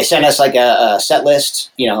they sent us like a set list,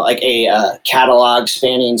 like a catalog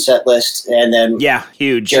spanning set list, and then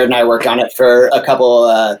huge. Jared and I worked on it for a couple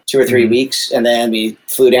 2 or 3 weeks, and then we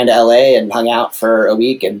flew down to LA and hung out for a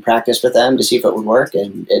week and practiced with them to see if it would work,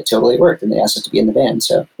 and it totally worked. And they asked us to be in the band,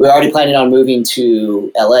 so we were already planning on moving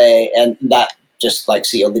to LA, and that just like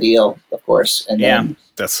sealed the deal, of course. And then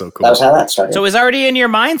that's so cool. That was how that started. So it was already in your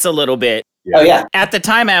minds a little bit. Yeah. Oh, yeah. At the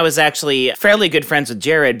time, I was actually fairly good friends with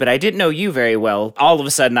Jared, but I didn't know you very well. All of a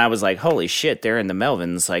sudden, I was like, holy shit, they're in the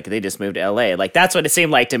Melvins. Like, they just moved to LA. Like, that's what it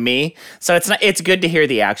seemed like to me. So it's good to hear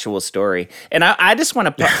the actual story. And I just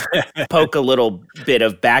want to poke a little bit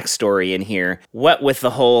of backstory in here. What with the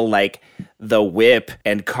whole, like, the Whip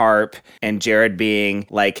and Carp and Jared being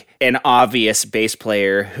like an obvious bass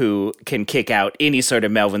player who can kick out any sort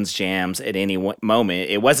of Melvins jams at any moment.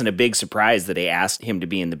 It wasn't a big surprise that they asked him to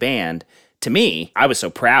be in the band. To me, I was so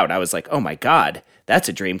proud. I was like, oh my God, that's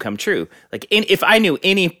a dream come true. Like, if I knew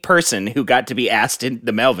any person who got to be asked in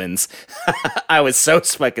the Melvins, I was so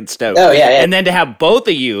fucking stoked. Oh, yeah. And then to have both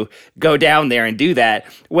of you go down there and do that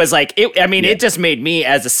was like, it just made me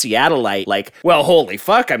as a Seattleite like, well, holy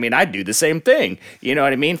fuck. I mean, I'd do the same thing. You know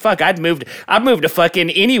what I mean? Fuck, I'd move to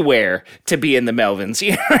fucking anywhere to be in the Melvins.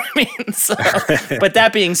 You know what I mean? So, but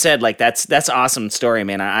that being said, like, that's awesome story,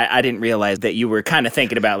 man. I didn't realize that you were kind of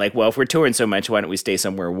thinking about like, well, if we're touring so much, why don't we stay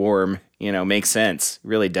somewhere warm? Makes sense.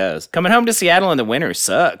 Really does. Coming home to Seattle in the winter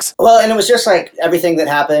sucks. Well, and it was just like everything that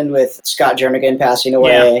happened with Scott Jernigan passing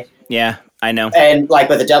away. Yeah, I know. And like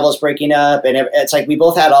with the Devils breaking up, and it's like we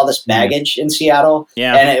both had all this baggage in Seattle.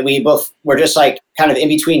 Yeah. And we both were just like kind of in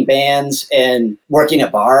between bands and working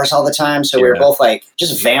at bars all the time. So we were both like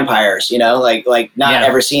just vampires, like not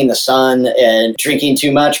ever seeing the sun and drinking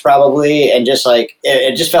too much probably. And just like,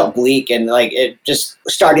 it just felt bleak, and like it just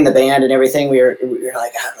starting the band and everything. We were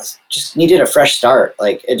like, just needed a fresh start.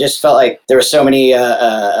 Like it just felt like there were so many,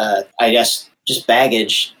 I guess, just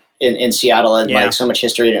baggage in Seattle and like so much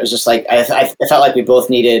history. And it was just like, I felt like we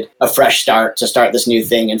both needed a fresh start to start this new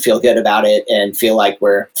thing and feel good about it and feel like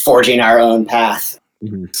we're forging our own path.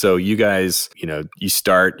 Mm-hmm. So you guys, you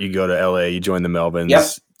go to LA, you join the Melvins. Yep.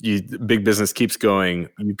 Big Business keeps going.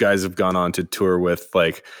 You guys have gone on to tour with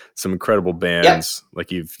like some incredible bands. Yep.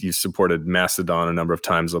 Like you've supported Mastodon a number of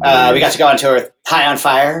times. We got to go on tour with High on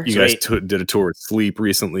Fire. You guys did a tour with Sleep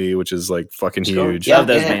recently, which is like fucking huge. Love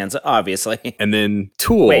those bands, obviously. And then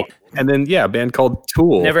Tool. Wait. And then a band called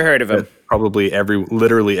Tool. Never heard of them. Probably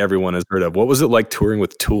literally everyone has heard of. What was it like touring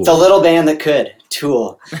with Tool? The little band that could.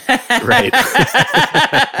 Tool. Right.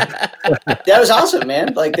 That was awesome,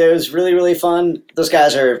 man. Like, it was really, really fun. Those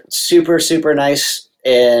guys are super, super nice,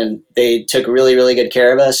 and they took really, really good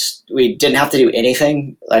care of us. We didn't have to do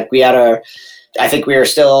anything. Like, I think we were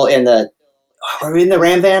still were we in the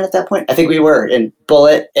Ram van at that point? I think we were in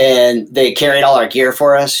Bullet, and they carried all our gear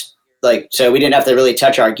for us. Like, so we didn't have to really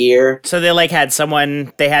touch our gear. So they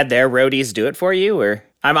had their roadies do it for you, or?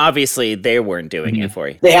 Obviously they weren't doing it for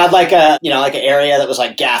you. They had like a, like an area that was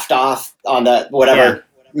like gaffed off on the whatever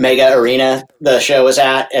mega arena the show was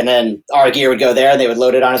at. And then our gear would go there and they would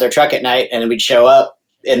load it onto their truck at night. And then we'd show up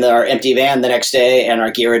in our empty van the next day and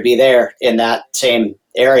our gear would be there in that same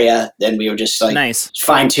area. Then we would just like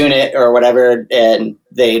fine tune it or whatever. And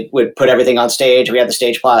they would put everything on stage. We had the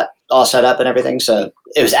stage plot all set up and everything. So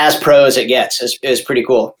it was as pro as it gets. It was pretty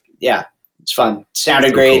cool. Yeah. It's fun.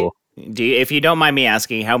 Sounded great. Cool. If you don't mind me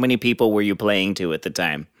asking, how many people were you playing to at the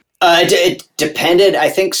time? It depended. I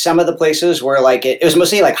think some of the places were like, it was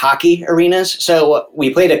mostly like hockey arenas. So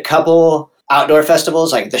we played a couple outdoor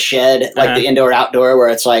festivals, like the Shed, like the indoor outdoor, where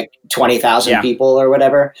it's like 20,000 people or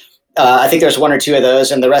whatever. I think there's one or two of those.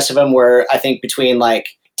 And the rest of them were, I think, between like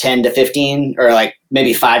 10 to 15 or like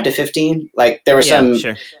maybe 5 to 15. Like there were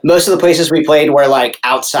most of the places we played were like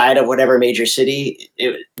outside of whatever major city.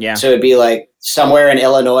 So it'd be like somewhere in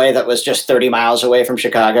Illinois that was just 30 miles away from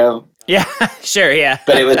Chicago. Yeah, sure. Yeah.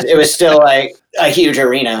 But it was still like a huge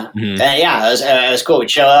arena. Mm-hmm. And it was cool. We'd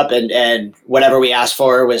show up and whatever we asked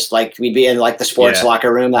for was like, we'd be in like the sports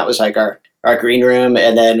locker room. That was like our green room.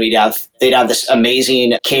 And then they'd have this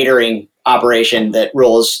amazing catering operation that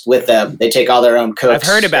rolls with them. They take all their own cooks. I've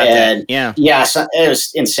heard about that. Yeah. Yeah. So it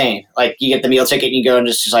was insane. Like you get the meal ticket and you go and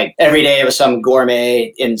just like every day it was some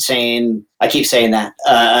gourmet, insane. I keep saying that.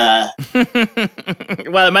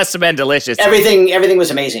 Well, it must have been delicious. Everything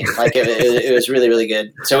was amazing. Like it was really, really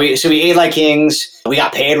good. So we ate like kings. We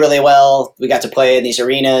got paid really well. We got to play in these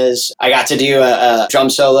arenas. I got to do a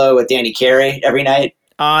drum solo with Danny Carey every night.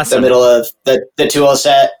 Awesome. The middle of the Tool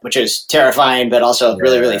set, which is terrifying, but also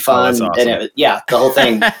really, really fun. That's awesome. And the whole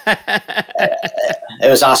thing, it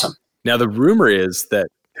was awesome. Now, the rumor is that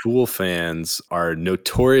Tool fans are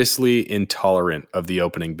notoriously intolerant of the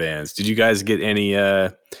opening bands. Did you guys get any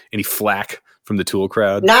flack from the Tool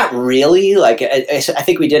crowd? Not really. Like, I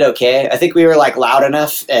think we did okay. I think we were like loud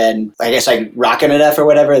enough and I guess like rocking enough or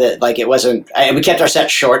whatever that like it wasn't, we kept our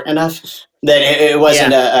set short enough that it wasn't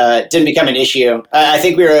didn't become an issue. I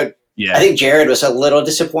think I think Jared was a little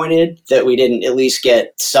disappointed that we didn't at least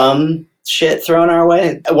get some shit thrown our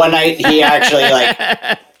way. One night he actually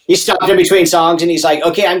like, he stopped in between songs and he's like,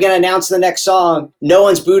 okay, I'm going to announce the next song. No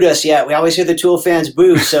one's booed us yet. We always hear the Tool fans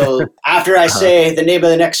boo. So after I say the name of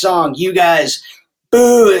the next song, you guys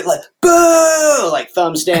boo, like boo, like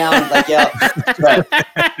thumbs down, like yell. But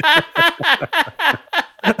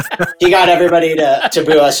he got everybody to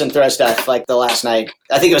boo us and throw stuff like the last night.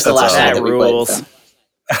 I think it was the last night that we played. So.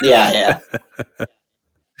 Yeah.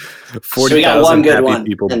 40,000 so we got one good one.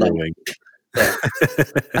 People booing. Yeah.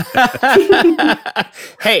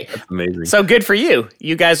 Hey, that's amazing. So good for you.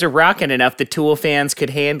 You guys are rocking enough the Tool fans could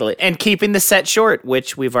handle it. And keeping the set short,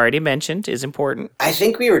 which we've already mentioned is important. I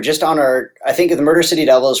think we were just I think the Murder City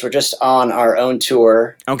Devils were just on our own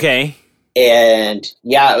tour. Okay. And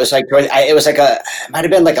yeah, it was like it might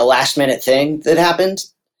have been like a last minute thing that happened.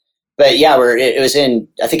 But yeah, it was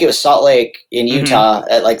I think it was Salt Lake in Utah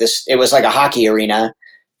at like this, it was like a hockey arena.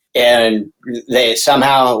 And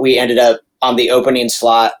we ended up on the opening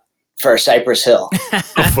slot for Cypress Hill.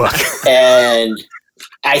 Oh, fuck. And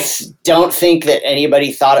I don't think that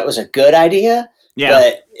anybody thought it was a good idea. Yeah.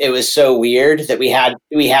 But it was so weird that we had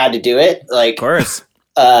to do it. Like, of course.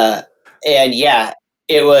 And yeah,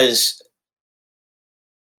 it was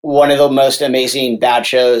one of the most amazing bad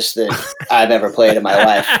shows that I've ever played in my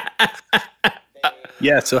life.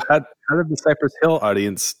 Yeah. So how did the Cypress Hill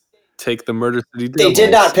audience take the Murder City Devils? They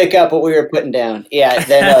did not pick up what we were putting down. Yeah,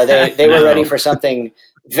 they were ready for something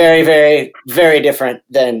very, very, very different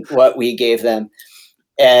than what we gave them.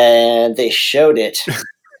 And they showed it.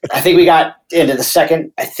 I think we got into the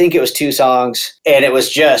second, I think it was 2 songs, and it was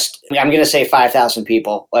just, I'm going to say 5,000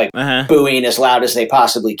 people, like booing as loud as they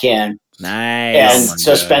possibly can. Nice. And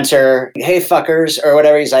so Spencer, hey fuckers, or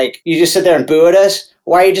whatever, he's like, you just sit there and boo at us?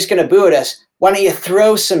 Why are you just going to boo at us? Why don't you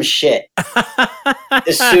throw some shit?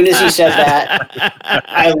 As soon as he said that,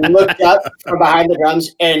 I looked up from behind the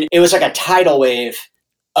drums, and it was like a tidal wave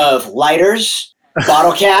of lighters,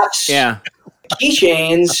 bottle caps,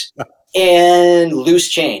 keychains, and loose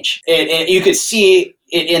change. You could see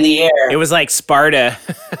it in the air. It was like Sparta.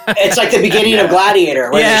 It's like the beginning of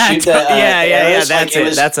Gladiator, where they shoot the arrows. That's like,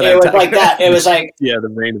 it. That's what it I'm was talking like about. that. It was like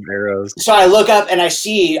the rain of arrows. So I look up and I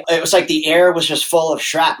see it was like the air was just full of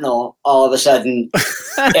shrapnel all of a sudden,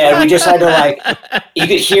 and we just had to like, you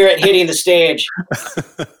could hear it hitting the stage.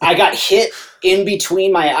 I got hit in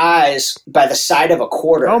between my eyes by the side of a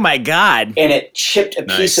quarter. Oh my God. And it chipped a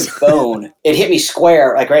piece of bone. It hit me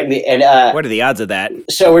square, like right in the, and what are the odds of that?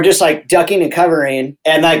 So we're just like ducking and covering,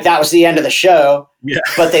 and like that was the end of the show. Yeah.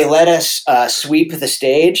 But they let us sweep the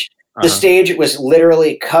stage. The stage was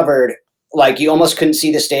literally covered. Like you almost couldn't see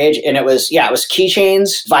the stage, and it was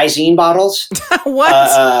keychains, Visine bottles, What?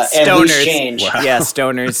 and loose Stoners. change. Wow. Yeah,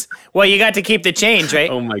 stoners. Well, you got to keep the change, right?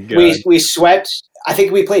 Oh my god. We swept. I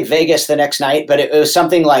think we played Vegas the next night, but it was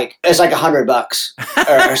something like it was like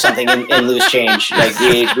 $100 or something in loose change. Like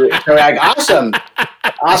we're like awesome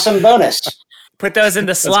bonus. Put those in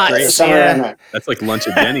the great. slots. Somewhere around Yeah. there. That's like lunch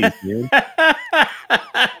at Denny's, man.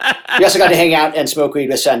 We also got to hang out and smoke weed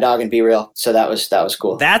with Sundog and Be Real, so that was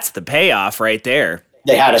cool. That's the payoff right there.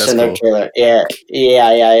 They had us That's in their cool. trailer. Yeah.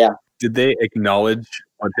 Did they acknowledge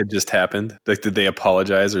what had just happened? Like, did they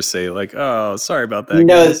apologize or say like, "Oh, sorry about that"?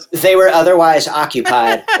 No, guys? they were otherwise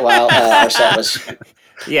occupied while our set was.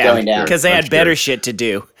 Yeah, Going down. because they I'm had sure. better shit to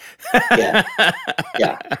do. Yeah.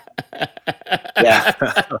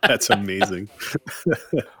 That's amazing.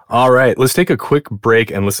 All right, let's take a quick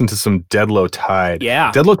break and listen to some Dead Low Tide.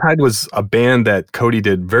 Yeah. Dead Low Tide was a band that Cody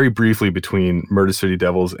did very briefly between Murder City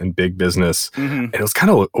Devils and Big Business. Mm-hmm. And it was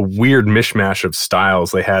kind of a weird mishmash of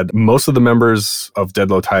styles. They had most of the members of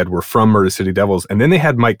Dead Low Tide were from Murder City Devils. And then they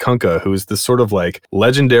had Mike Kunka, who is this sort of like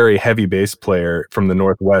legendary heavy bass player from the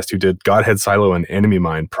Northwest who did Godhead Silo and Enemy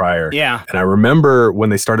Mine prior. Yeah. And I remember when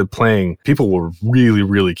they started playing, people were really,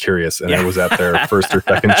 really curious. And I was at their first or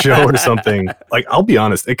second show or something. Like, I'll be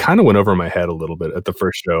honest, it kind of went over my head a little bit at the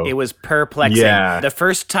first show. It was perplexing. Yeah. The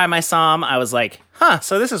first time I saw him, I was like,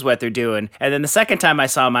 so this is what they're doing. And then the second time I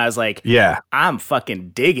saw him, I was like, Yeah. I'm fucking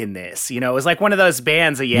digging this. You know, it was like one of those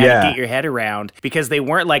bands that you had Yeah. to get your head around because they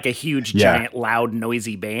weren't like a huge, Yeah. giant, loud,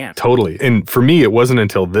 noisy band. Totally. And for me, it wasn't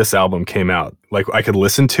until this album came out, like I could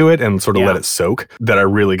listen to it and sort of Yeah. let it soak, that I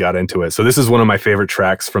really got into it. So this is one of my favorite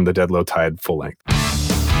tracks from the Dead Low Tide full length.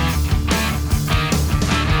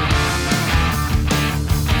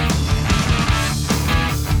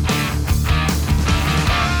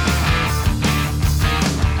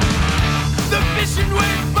 The fishing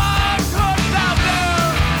with bar hooks out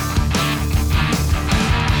there.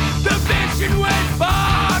 The fishing with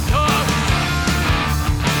bar hooks.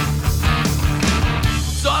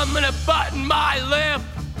 So I'm gonna button my lip.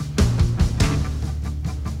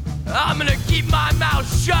 I'm gonna keep my mouth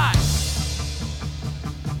shut.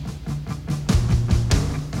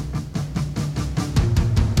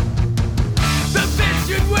 The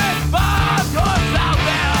fishing with bar hooks out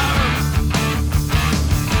there.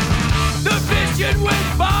 The fishing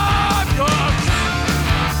with barb hooks.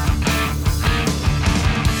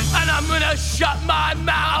 And I'm gonna shut my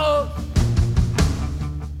mouth.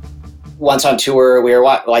 Once on tour, we were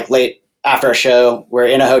like late after a show. We're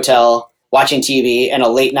in a hotel watching TV, and a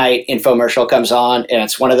late night infomercial comes on, and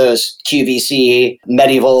it's one of those QVC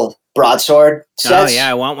medieval broadsword sets. Oh, yeah,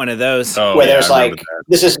 I want one of those. Oh, where yeah, there's I remember like that.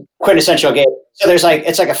 this is quintessential game. So there's like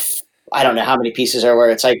it's like I don't know how many pieces there were.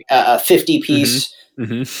 It's like a 50 piece.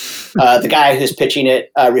 Mhm. The guy who's pitching it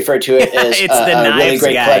referred to it as It's the a really knives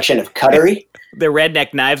great guy. collection of cutlery. The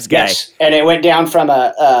redneck knives guy. Yes, and it went down from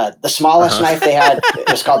the smallest knife they had. It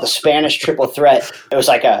was called the Spanish Triple Threat. It was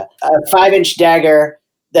like a 5-inch dagger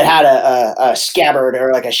that had a scabbard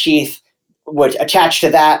or like a sheath. Which attached to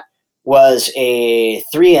that was a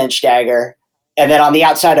 3-inch dagger, and then on the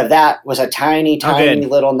outside of that was a tiny good.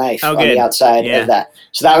 little knife Oh, on good. the outside Yeah. of that.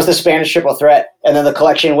 So that was the Spanish Triple Threat, and then the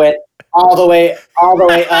collection went all the way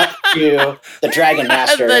up to the Dragon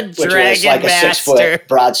Master, The which was Dragon like a Master. 6-foot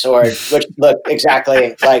broadsword, which looked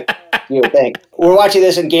exactly like you would think. We're watching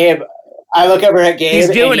this, and Gabe, I look over at Gabe, He's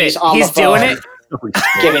doing and he's it. on He's the phone, doing it.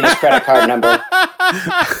 giving his credit card number.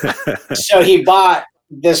 So he bought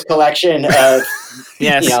this collection of,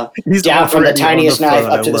 Yes. you know, He's down from the offering you on tiniest the knife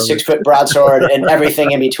phone. up I to the love it. 6-foot broadsword and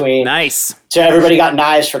everything in between. Nice. So everybody got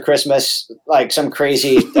knives for Christmas, like some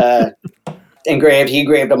crazy engraved. He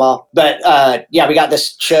engraved them all. But yeah, we got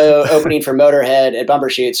this show opening for Motorhead at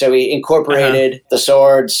Bumbershoot. So we incorporated the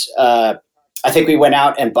swords. I think we went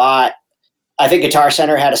out and bought. I think Guitar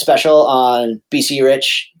Center had a special on BC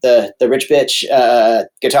Rich, the Rich Bitch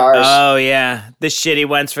guitars. Oh, yeah. The shitty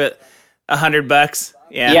ones for $100.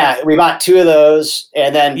 Yeah. Yeah, we bought 2 of those,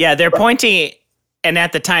 and then Yeah, they're pointy. And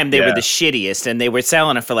at the time, they were Yeah. the shittiest, and they were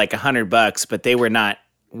selling it for like $100, but they were not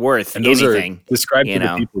worth And those anything. are described you to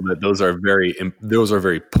know. the people that those are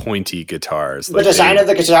very pointy guitars. the design of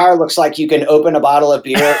the guitar looks like you can open a bottle of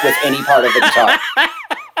beer with any part of the guitar.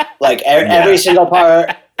 Like every single part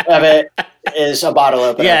of it is a bottle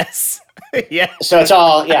opener. Yes. Yeah. So it's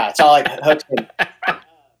all like hooked in.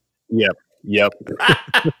 Yep.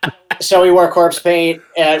 So we wore corpse paint,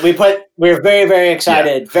 and we were very, very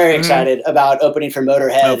excited, about opening for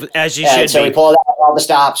Motorhead. Oh, as you And should so be. we pulled out all the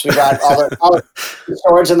stops. We brought all the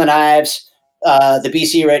swords and the knives, the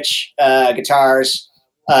BC Rich guitars.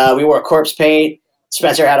 We wore corpse paint.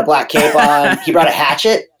 Spencer had a black cape on. He brought a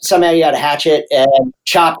hatchet. Somehow he had a hatchet and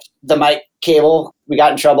chopped the mic cable. We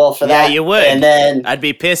got in trouble for that. Yeah, you would. And then I'd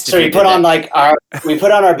be pissed. so if we you put did on that. we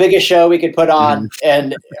put on our biggest show we could put on,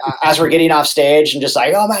 and as we're getting off stage and just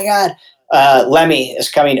like, oh my god, Lemmy is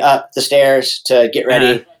coming up the stairs to get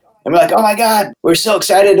ready. And we're like, oh my God, we're so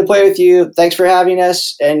excited to play with you. Thanks for having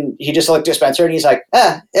us. And he just looked at Spencer and he's like,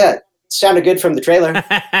 yeah, sounded good from the trailer.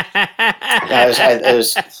 It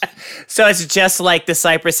was So it's just like the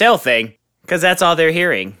Cypress Hill thing, because that's all they're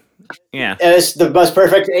hearing. Yeah. It was the most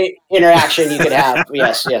perfect interaction you could have.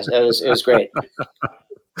 Yes, it was great.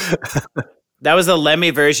 That was the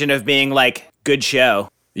Lemmy version of being like, good show.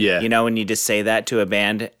 Yeah. You know, when you just say that to a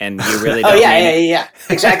band and you really don't Oh, mean it. yeah.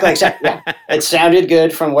 Exactly. Yeah. It sounded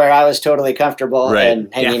good from where I was totally comfortable and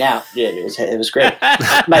hanging out. It was great.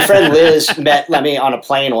 My friend Liz met Lemmy on a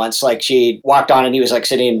plane once. Like, she walked on and he was like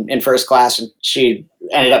sitting in first class, and she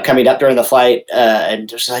ended up coming up during the flight and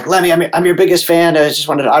just like, Lemmy, I'm your biggest fan. I just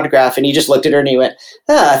wanted an autograph. And he just looked at her and he went,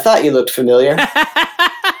 I thought you looked familiar.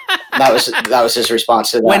 That was his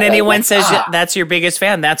response to that. When anyone says that's your biggest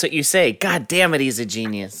fan, that's what you say. God damn it, he's a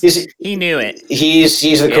genius. He knew it. He's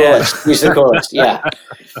the coolest. He's the coolest. Yeah.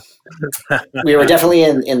 We were definitely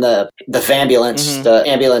in the Vambulance, the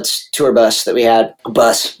ambulance tour bus that we had.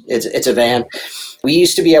 It's a van. We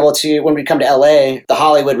used to be able to, when we come to LA, the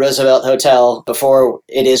Hollywood Roosevelt Hotel, before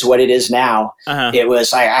it is what it is now, it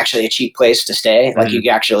was actually a cheap place to stay. Like, you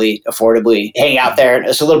could actually affordably hang out there.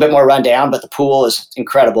 It's a little bit more run down, but the pool is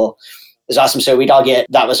incredible. It was awesome. So we'd all get,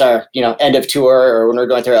 that was our, end of tour, or when we were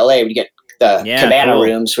going through LA, we'd get the cabana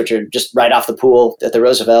rooms, which are just right off the pool at the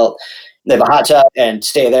Roosevelt. They have a hot tub and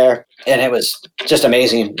stay there. And it was just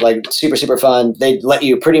amazing. Like, super, super fun. They let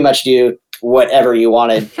you pretty much do whatever you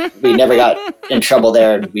wanted. We never got in trouble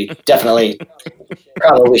there. We definitely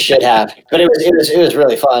probably should have, but it was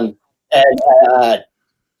really fun. And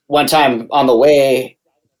one time on the way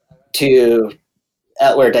to,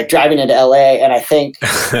 we're like driving into LA, and I think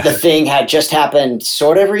the thing had just happened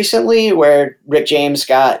sort of recently where Rick James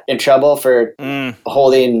got in trouble for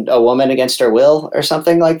holding a woman against her will or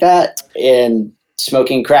something like that, and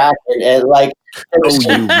smoking crack and like, you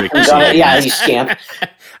scamp.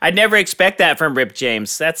 I'd never expect that from Rip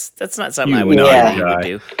James. That's not something I would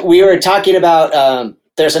do. We were talking about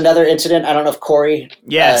there's another incident. I don't know if Corey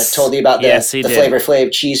told you about the Flavor Flav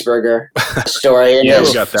cheeseburger story. And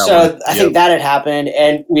we got that so one. I think that had happened,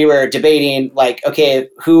 and we were debating, like, okay,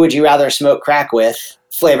 who would you rather smoke crack with,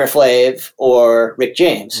 Flavor Flav or Rick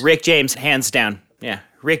James? Rick James, hands down. Yeah,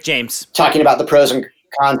 Rick James. Talking about the pros and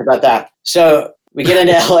cons about that. So we get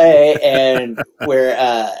into LA and we're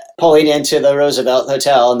pulling into the Roosevelt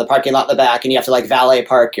Hotel in the parking lot in the back, and you have to like valet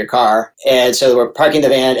park your car. And so we're parking the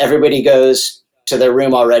van. Everybody goes to their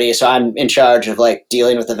room already. So I'm in charge of like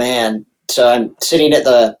dealing with the van. So I'm sitting at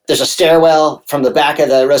there's a stairwell from the back of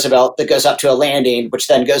the Roosevelt that goes up to a landing, which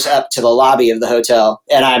then goes up to the lobby of the hotel.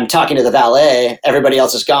 And I'm talking to the valet. Everybody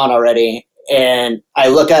else is gone already. And I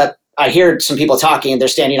look up, I hear some people talking. They're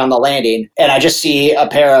standing on the landing, and I just see a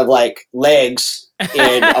pair of like legs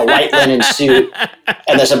in a white linen suit,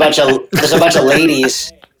 and there's a bunch of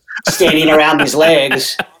ladies standing around these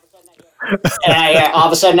legs. And all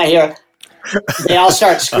of a sudden I hear they all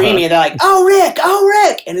start screaming. They're like, "Oh Rick!"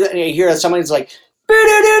 And you hear someone's like,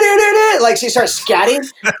 like she starts scatting,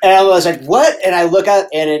 and I was like, "What?" And I look up,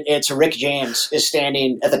 and it's Rick James is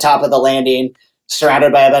standing at the top of the landing,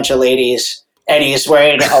 surrounded by a bunch of ladies. And he's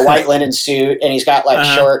wearing a white linen suit, and he's got like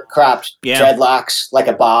short cropped dreadlocks, like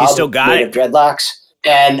a bob. He's still got it. Of dreadlocks.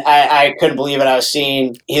 And I couldn't believe what I was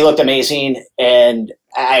seeing. He looked amazing, and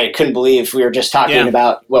I couldn't believe we were just talking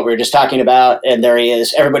about what we were just talking about. And there he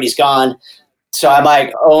is. Everybody's gone. So I'm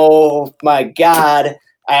like, oh my God.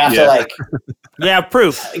 I have to like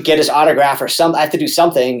proof. Get his autograph or something. I have to do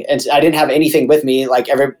something. And I didn't have anything with me. Like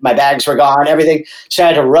my bags were gone, everything. So I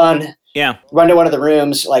had to run to one of the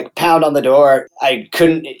rooms, like pound on the door. I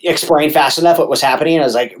couldn't explain fast enough what was happening. I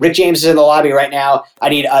was like, Rick James is in the lobby right now. I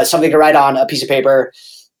need something to write on, a piece of paper.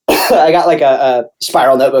 I got like a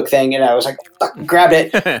spiral notebook thing, and I was like, grabbed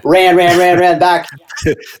it, ran back.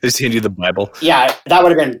 They just hand you the Bible. Yeah, that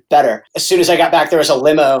would have been better. As soon as I got back, there was a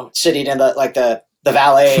limo sitting in the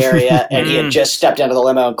valet area, and he had just stepped into the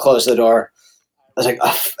limo and closed the door. I was like,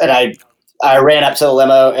 ugh. And I ran up to the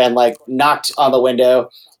limo and like knocked on the window.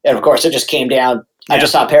 And of course, it just came down. I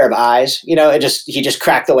just saw a pair of eyes. He just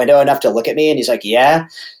cracked the window enough to look at me, and he's like, "Yeah." I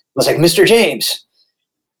was like, "Mr. James,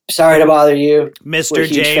 sorry to bother you. Mr. We're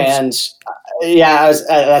huge James. fans." Yeah, I was.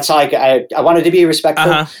 That's all I wanted to be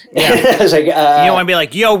respectful. Yeah. I was like, You don't want to be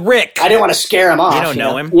like, yo, Rick. I didn't want to scare him off. You don't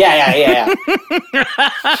know him. Yeah.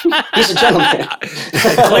 He's a gentleman.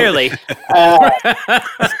 Clearly. I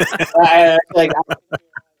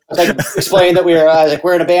was like explaining that I was like,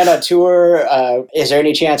 we're in a band on tour. Is there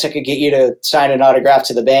any chance I could get you to sign an autograph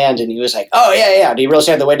to the band? And he was like, oh, yeah. And he rolls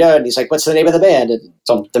down the window and he's like, what's the name of the band? And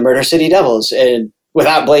it's the Murder City Devils. And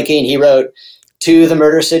without blinking, he wrote, to the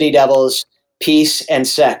Murder City Devils, peace and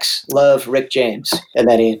sex. Love, Rick James. And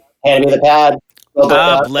then he handed me the pad.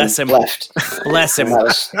 Bless him. Left. Bless him.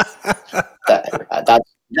 That's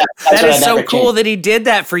That is so cool that he did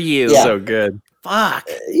that for you. Yeah. So good. Fuck.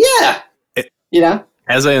 Yeah.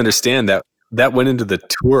 As I understand that went into the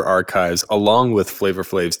tour archives along with Flavor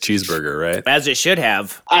Flav's Cheeseburger, right? As it should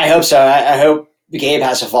have. I hope so. I hope Gabe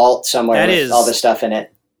has a vault somewhere with all this stuff in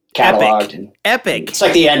it, cataloged. And Epic. it's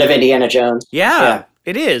like the end of Indiana Jones. Yeah.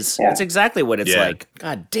 It is. Yeah. It's exactly what it's like.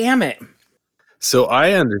 God damn it. So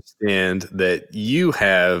I understand that you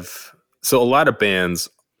have a lot of bands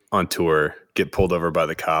on tour get pulled over by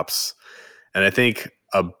the cops. And I think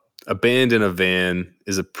a band in a van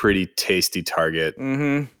is a pretty tasty target.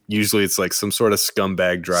 Mm-hmm. Usually it's like some sort of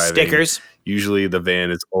scumbag driving. Stickers. Usually the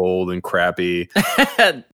van is old and crappy.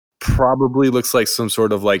 Probably looks like some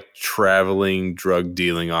sort of like traveling drug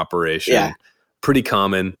dealing operation. Yeah. Pretty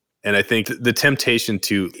common. And I think the temptation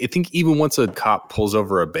I think even once a cop pulls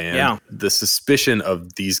over a band, the suspicion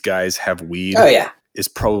of these guys have weed is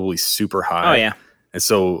probably super high. Oh, yeah. And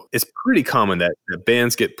so it's pretty common that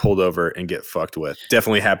bands get pulled over and get fucked with.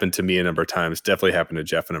 Definitely happened to me a number of times. Definitely happened to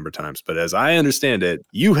Jeff a number of times. But as I understand it,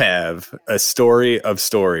 you have a story of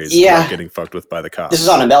stories about getting fucked with by the cops. This is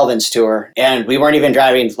on a Melvin's tour, and we weren't even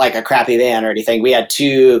driving like a crappy van or anything. We had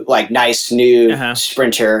two like nice new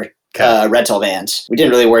Sprinter rental vans. We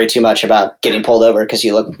didn't really worry too much about getting pulled over because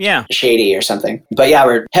you look shady or something. But yeah,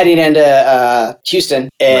 we're heading into Houston,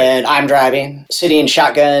 and I'm driving. Sitting in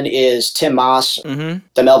shotgun is Tim Moss,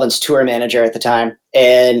 the Melvin's tour manager at the time.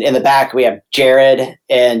 And in the back, we have Jared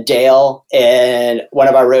and Dale and one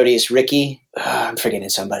of our roadies, Ricky. I'm forgetting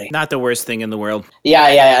somebody. Not the worst thing in the world. Yeah,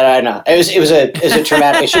 I know. It was a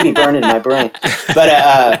traumatic. It should be burned in my brain. But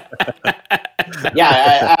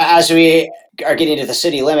as we are getting to the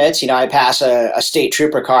city limits, I pass a state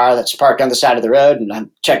trooper car that's parked on the side of the road, and I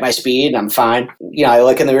check my speed, and I'm fine. I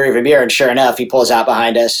look in the rearview mirror, and sure enough, he pulls out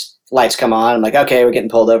behind us. Lights come on. I'm like, okay, we're getting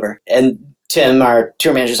pulled over. And Tim, our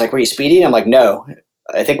tour manager's like, were you speeding? I'm like, no.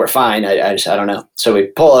 I think we're fine. I don't know. So we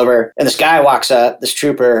pull over, and this guy walks up, this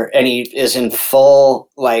trooper, and he is in full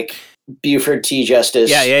like Buford T.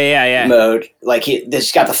 Justice mode. Like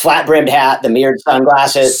he's got the flat brimmed hat, the mirrored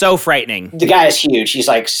sunglasses. So frightening. The guy is huge. He's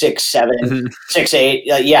like 6'7",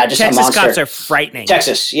 6'8". Just Texas a monster. cops are frightening.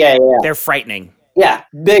 Texas, yeah. They're frightening. Yeah,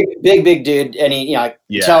 big dude, and he,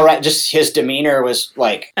 tell right, just his demeanor was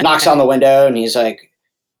like knocks on the window, and he's like,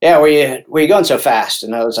 yeah, where you going so fast?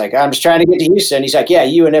 And I was like, I'm just trying to get to Houston. He's like, yeah,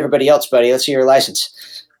 you and everybody else, buddy. Let's see your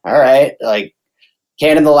license. All right. Like,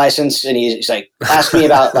 hand him the license. And he's like, ask me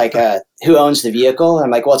about like who owns the vehicle. And I'm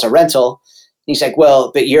like, well, it's a rental. And he's like,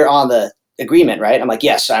 well, but you're on the agreement, right? I'm like,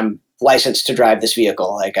 yes, I'm licensed to drive this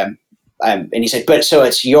vehicle. Like and he said, but so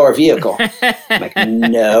it's your vehicle. I'm like,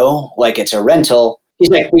 no, like it's a rental. He's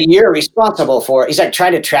like, well, you're responsible for it. He's like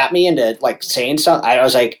trying to trap me into like saying something. I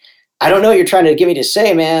was like, I don't know what you're trying to get me to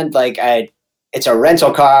say, man. Like it's a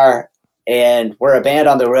rental car and we're a band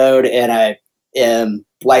on the road and I am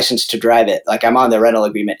licensed to drive it. Like I'm on the rental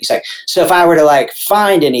agreement. He's like, so if I were to like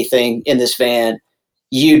find anything in this van,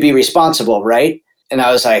 you'd be responsible, right? And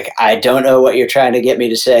I was like, I don't know what you're trying to get me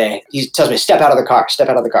to say. He tells me, step out of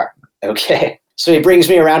the car. Okay. So he brings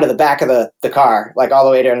me around to the back of the car, like all the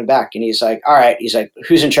way down the back. And he's like, all right. He's like,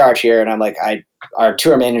 who's in charge here? And I'm like, our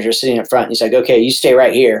tour manager sitting up front. And he's like, okay, you stay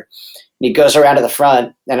right here. And he goes around to the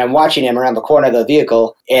front, and I'm watching him around the corner of the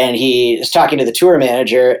vehicle, and he is talking to the tour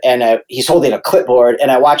manager, and he's holding a clipboard,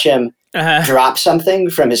 and I watch him drop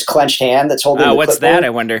something from his clenched hand that's holding the what's clipboard. That,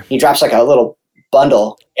 I wonder? He drops like a little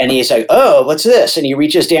bundle, and he's like, oh, what's this? And he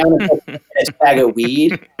reaches down and puts his bag of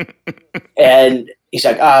weed, and he's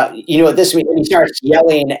like, you know what this means? And he starts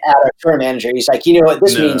yelling at our tour manager. He's like, you know what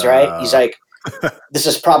this means, right? He's like, this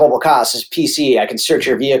is probable cause. This is PC. I can search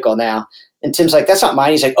your vehicle now. And Tim's like, that's not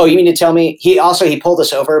mine. He's like, oh, you mean to tell me? He pulled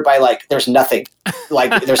us over by like, there's nothing.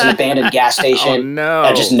 Like there's an abandoned gas station. Oh,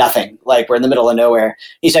 no. Just nothing. Like we're in the middle of nowhere.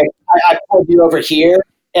 He's like, I pulled you over here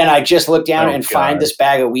and I just looked down and find this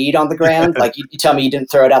bag of weed on the ground. Like you tell me you didn't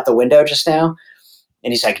throw it out the window just now?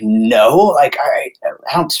 And he's like, no, like, all right,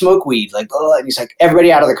 I don't smoke weed. Like, blah, blah. And he's like,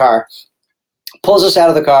 everybody out of the car. Pulls us out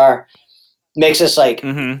of the car. makes us like,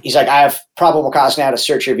 Mm-hmm. he's like, I have probable cause now to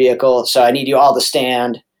search your vehicle, so I need you all to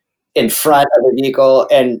stand in front of the vehicle.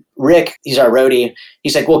 And Rick, he's our roadie,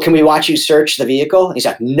 he's like, well, can we watch you search the vehicle? And he's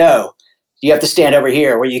like, no, you have to stand over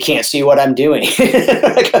here where you can't see what I'm doing.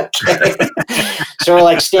 Like, okay. So we're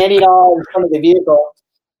like standing all in front of the vehicle,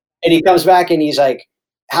 and he comes back and he's like,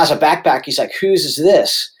 has a backpack. He's like, whose is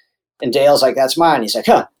this? And Dale's like, that's mine. He's like,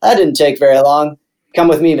 that didn't take very long. Come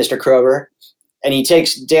with me, Mr. Kroger. And he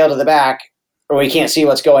takes Dale to the back, where we can't see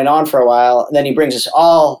what's going on for a while. And then he brings us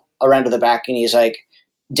all around to the back, and he's like,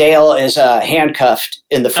 Dale is handcuffed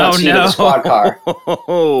in the front seat of the squad car.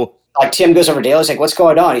 Like, Tim goes over to Dale. He's like, what's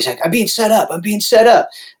going on? He's like, I'm being set up.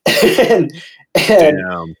 and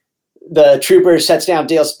the trooper sets down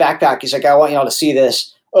Dale's backpack. He's like, I want y'all to see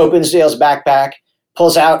this. Opens Dale's backpack,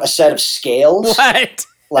 pulls out a set of scales. What?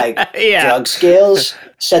 Like Yeah. drug scales,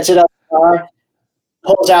 sets it up in the car,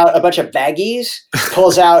 pulls out a bunch of baggies,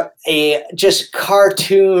 pulls out a just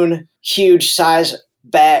cartoon huge size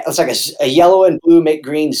bag. It's like a yellow and blue make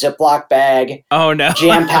green Ziploc bag, Oh no.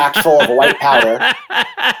 jam packed full of white powder.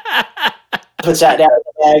 Puts that down in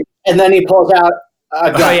the bag, and then he pulls out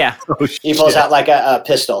a gun. Oh yeah. He pulls out like a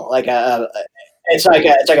pistol, like it's like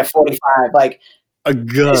a 45, like. A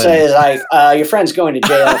gun. So it's like, your friend's going to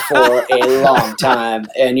jail for a long time,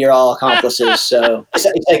 and you're all accomplices. So it's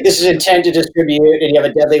like, this is intent to distribute, and you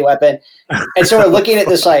have a deadly weapon. And so we're looking at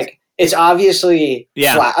this like, it's obviously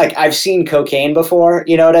like I've seen cocaine before.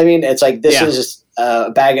 You know what I mean? It's like, this is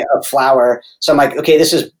a bag of flour. So I'm like, okay,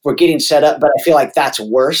 we're getting set up, but I feel like that's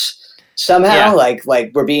worse somehow. Yeah.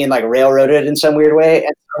 Like we're being like railroaded in some weird way.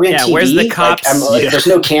 And we're in TV. Where's the cops? Like, there's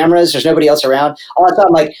no cameras. There's nobody else around. All the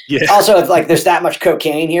time, like, also, if like there's that much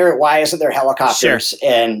cocaine here, why isn't there helicopters? Sure.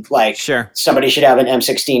 And like, Sure. somebody should have an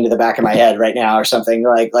M16 to the back of my head right now or something.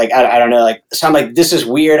 Like I don't know. Like, so I'm like, this is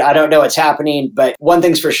weird. I don't know what's happening. But one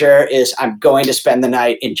thing's for sure is I'm going to spend the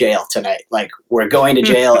night in jail tonight. Like, we're going to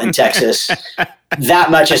jail in Texas. That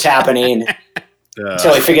much is happening.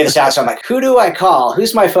 Until we figure this out. So I'm like, who do I call?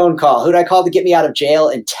 Who's my phone call? Who do I call to get me out of jail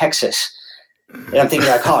in Texas? And I'm thinking,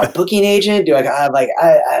 do I call a booking agent? I'm like,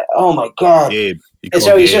 oh my God. Gabe. And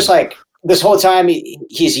so he's just like, this whole time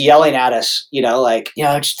he's yelling at us, like,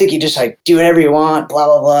 I just think you just like do whatever you want, blah,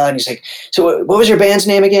 blah, blah. And he's like, so what was your band's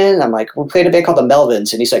name again? And I'm like, we played a band called the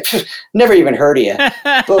Melvins. And he's like, never even heard of you.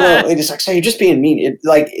 Blah, blah. And he's like, so you're just being mean.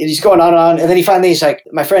 He's going on and on. And then he's like,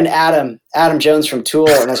 my friend Adam Jones from Tool.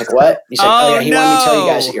 And I was like, what? He's like, oh yeah, he wanted me to tell you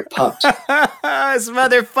guys that you're pumped. This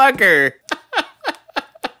motherfucker.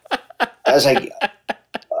 I was like,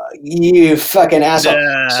 you fucking asshole.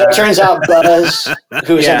 So it turns out Buzz,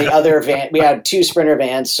 who was in the other van, we had 2 Sprinter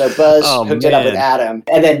vans, so Buzz hooked it up with Adam.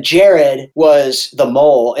 And then Jared was the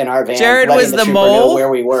mole in our van. Jared was the mole? Know where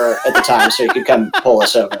we were at the time, so he could come pull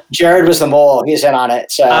us over. Jared was the mole. He's in on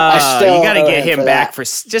it. So I still you got to owe get him back that. for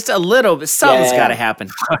just a little bit. Something's got to happen.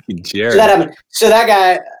 Fucking So Jared. that happened. So that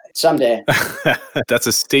guy, someday. That's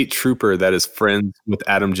a state trooper that is friends with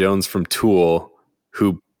Adam Jones from Tool,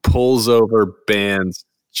 who pulls over bands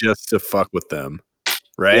just to fuck with them,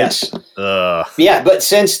 right? Yes. Ugh. Yeah, but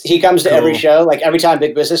since he comes to every Cool. show, like every time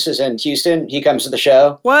Big Business is in Houston, he comes to the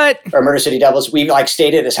show. What? Or Murder City Devils. We've like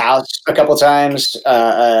stayed at his house a couple times.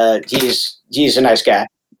 He's a nice guy.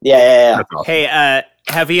 Yeah. That's awesome. Hey,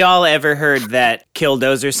 have y'all ever heard that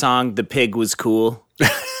Killdozer song, The Pig Was Cool?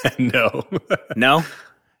 No. No?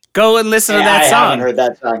 Go and listen to that I song. haven't heard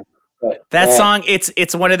that song. But, That song,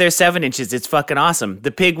 it's one of their 7-inches. It's fucking awesome. The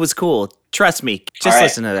Pig Was Cool. Trust me. Just All right.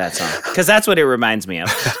 listen to that song. Because that's what it reminds me of.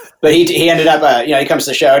 But he ended up, he comes to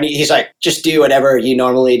the show and he's like, just do whatever you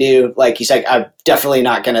normally do. Like, he's like, I'm definitely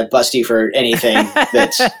not going to bust you for anything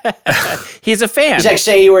that's. He's a fan. He's like,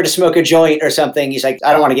 say you were to smoke a joint or something. He's like,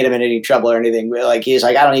 I don't want to get him in any trouble or anything. But like, he's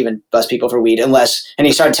like, I don't even bust people for weed unless. And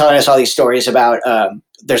he started telling us all these stories about.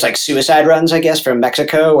 There's like suicide runs, I guess, from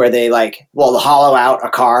Mexico where they they'll hollow out a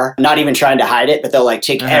car, not even trying to hide it, but they'll like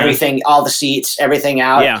take everything, all the seats, everything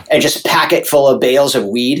out, and just pack it full of bales of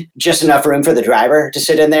weed, just enough room for the driver to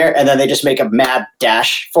sit in there, and then they just make a mad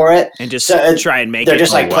dash for it and just So, try and make they're it.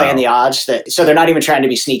 just like playing the odds so they're not even trying to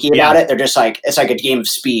be sneaky about it. They're just like, it's like a game of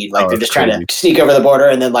speed. Like they're just trying to sneak over the border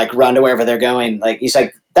and then like run to wherever they're going. Like he's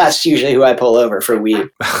like, that's usually who I pull over for weed.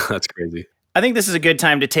 That's crazy. I think this is a good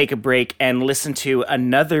time to take a break and listen to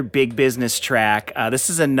another Big Business track. This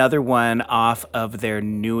is another one off of their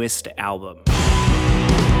newest album.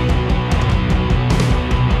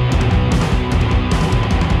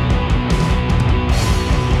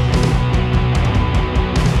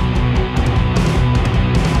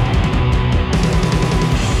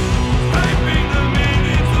 Typing the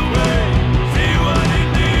minutes away, see what it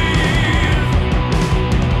needs.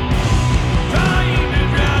 Trying to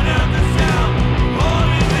drown out the sound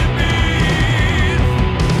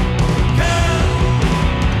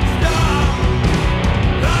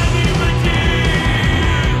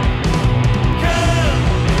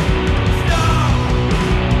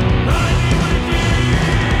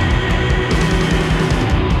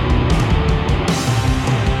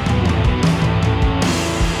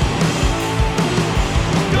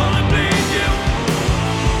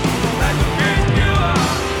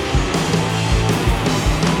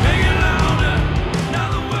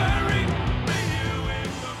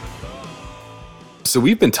So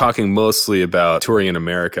we've been talking mostly about touring in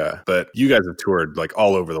America, but you guys have toured like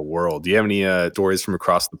all over the world. Do you have any stories from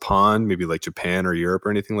across the pond, maybe like Japan or Europe or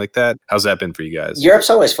anything like that? How's that been for you guys? Europe's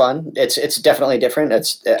always fun. It's definitely different.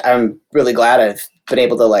 I'm really glad I've been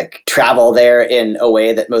able to like travel there in a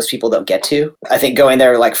way that most people don't get to. I think going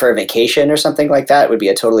there like for a vacation or something like that would be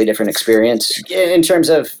a totally different experience in terms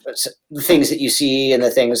of the things that you see and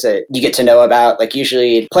the things that you get to know about. Like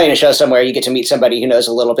usually playing a show somewhere, you get to meet somebody who knows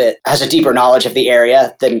a little bit, has a deeper knowledge of the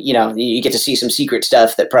area. Then, you know, you get to see some secret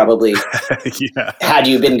stuff that probably had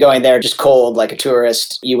you been going there just cold like a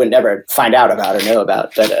tourist, you would never find out about or know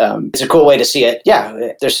about. But it's a cool way to see it.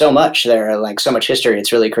 Yeah, there's so much there, like so much history.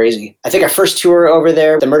 It's really crazy. I think our first tour over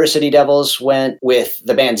there, the Murder City Devils went with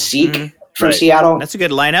the band Zeke from Seattle. That's a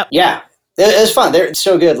good lineup. Yeah. It was fun. They're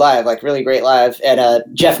so good live, like really great live. And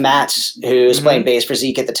Jeff Matz, who was playing bass for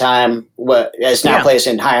Zeke at the time, now plays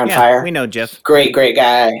in High on Fire. We know Jeff. Great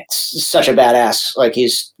guy. Such a badass. Like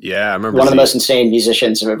he's I remember one of the most insane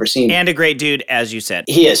musicians I've ever seen. And a great dude, as you said.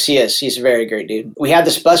 He is. He's a very great dude. We had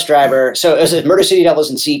this bus driver. So it was Murder City Devils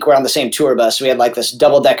and Zeke were on the same tour bus. So we had like this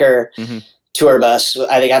double-decker tour bus.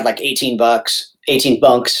 I think I had like 18 bunks.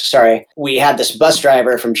 Sorry. We had this bus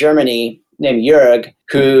driver from Germany named Jörg,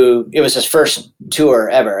 who it was his first tour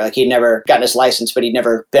ever. Like he'd never gotten his license, but he'd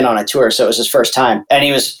never been on a tour. So it was his first time. And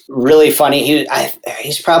he was really funny.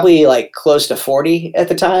 He's probably like close to 40 at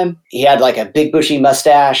the time. He had like a big bushy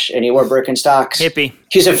mustache and he wore Birkenstocks. Hippie.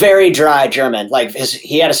 He's a very dry German. Like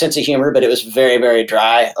he had a sense of humor, but it was very, very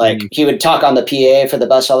dry. Like he would talk on the PA for the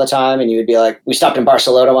bus all the time. And he would be like, we stopped in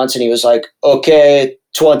Barcelona once and he was like, okay,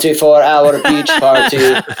 24-hour beach party.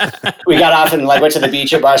 We got off and like went to the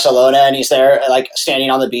beach at Barcelona and he's there like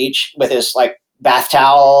standing on the beach with his like bath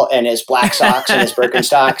towel and his black socks and his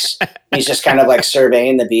Birkenstocks. He's just kind of like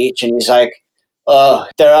surveying the beach and he's like, oh,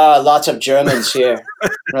 there are lots of Germans here.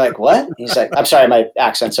 We're like, what? He's like, I'm sorry, my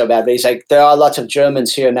accent's so bad, but he's like, there are lots of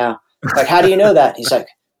Germans here now. Like, how do you know that? He's like,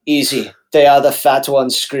 easy. They are the fat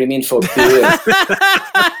ones screaming for beer.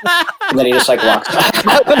 And then he just like walks off.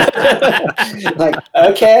 Like,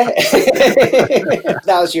 okay.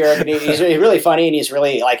 That was Jörg. He's really funny and he's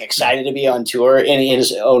really like excited to be on tour in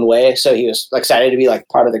his own way. So he was excited to be like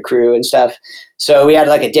part of the crew and stuff. So we had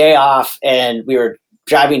like a day off and we were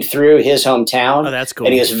driving through his hometown. Oh, that's cool.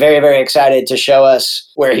 And he was very, very excited to show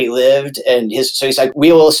us where he lived. And so he's like,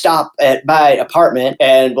 we will stop at my apartment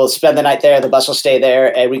and we'll spend the night there. The bus will stay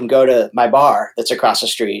there and we can go to my bar that's across the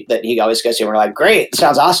street that he always goes to. And we're like, great,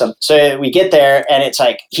 sounds awesome. So we get there and it's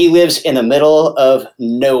like, he lives in the middle of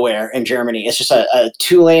nowhere in Germany. It's just a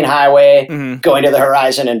 2-lane highway going to the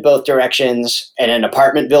horizon in both directions and an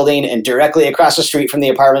apartment building. And directly across the street from the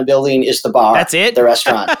apartment building is the bar. That's it? The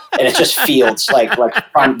restaurant. And it's just fields.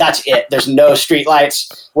 That's it. There's no street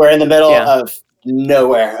lights. We're in the middle of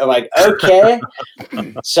nowhere. I'm like, okay.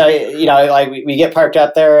 So, you know, like we get parked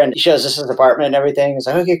up there and he shows us his apartment and everything. He's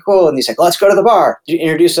like, okay, cool. And he's like, let's go to the bar. He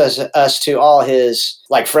introduces us to all his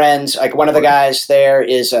like friends. Like one of the guys there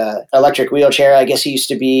is a electric wheelchair. I guess he used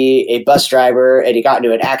to be a bus driver and he got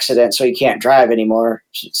into an accident, so he can't drive anymore.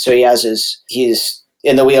 So he's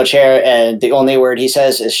in the wheelchair and the only word he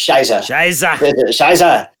says is Scheiße.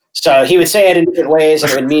 Scheiße. So he would say it in different ways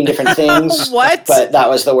and it would mean different things. What? But that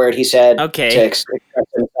was the word he said to express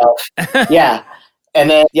himself. Yeah. And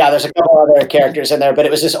then, there's a couple other characters in there, but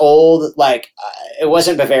it was this old, like, it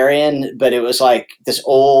wasn't Bavarian, but it was like this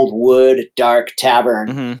old wood dark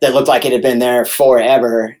tavern that looked like it had been there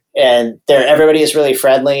forever. And everybody is really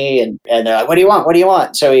friendly and they're like, what do you want? What do you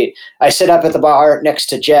want? So I sit up at the bar next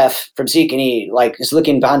to Jeff from Zeke and he like is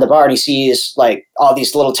looking behind the bar and he sees like all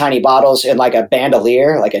these little tiny bottles in like a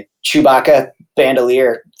bandolier, like a Chewbacca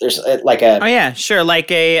bandolier. There's like a... Oh yeah, sure.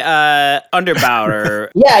 Like a Underbauer.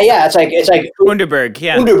 Yeah. It's like Underberg,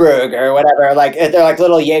 Underberg or whatever. Like they're like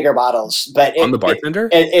little Jaeger bottles. But on the bartender?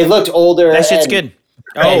 It looked older. That shit's good.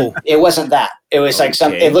 Oh, it wasn't that. It was like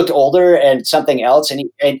it looked older and something else. And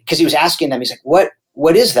because he was asking them, he's like,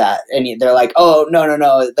 what is that? And they're like, oh,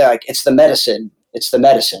 no. They're like, it's the medicine. It's the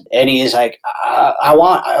medicine. And he's like, I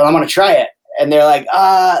want to try it. And they're like,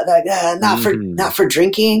 not for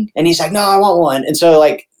drinking. And he's like, no, I want one. And so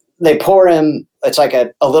like they pour him, it's like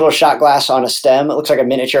a little shot glass on a stem. It looks like a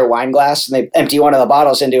miniature wine glass. And they empty one of the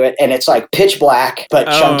bottles into it. And it's like pitch black, but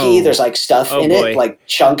chunky. There's like stuff in it, like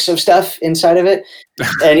chunks of stuff inside of it.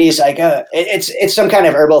 And he's like, it's some kind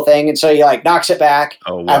of herbal thing. And so he like knocks it back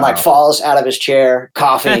and like falls out of his chair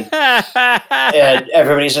coughing. And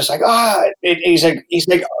everybody's just like, he's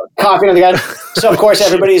like coughing on the guy. So of course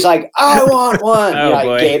everybody's like, I want one. Oh,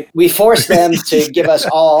 boy. We forced them to give us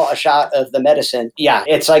all a shot of the medicine. Yeah,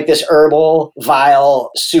 it's like this herbal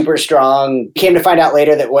vial, super strong. Came to find out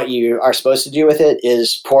later that what you are supposed to do with it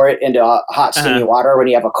is pour it into hot, steamy water when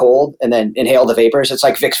you have a cold, and then inhale the vapors. It's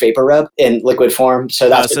like Vicks Vapor Rub in liquid form. So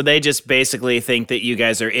that's so they just basically think that you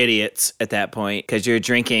guys are idiots at that point because you're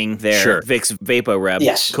drinking their Vicks Vapor Rub.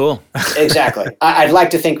 Yes. Cool. Exactly. I'd like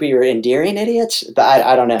to think we were endearing idiots, but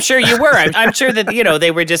I don't know. Sure you were. I'm sure that,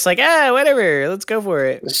 they were just like, whatever, let's go for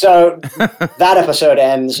it. So that episode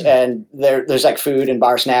ends, and there's like food and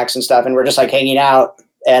bar snacks and stuff, and we're just like hanging out,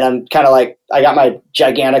 and I'm kind of like, I got my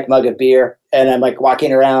gigantic mug of beer, and I'm like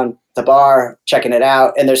walking around the bar, checking it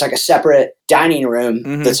out, and there's like a separate dining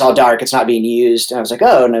room that's all dark. It's not being used. And I was like,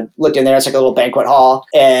 oh, and I looked in there. It's like a little banquet hall,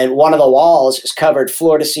 and one of the walls is covered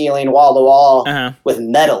floor to ceiling, wall to wall with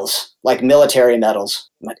medals, like military medals.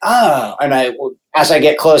 I'm like, oh, and as I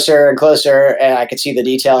get closer and closer, and I could see the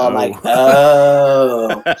detail, I'm like,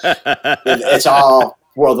 oh, it's all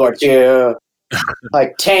World War II.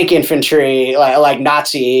 Like tank infantry, like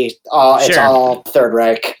Nazi, it's all Third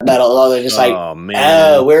Reich medal. They're just like,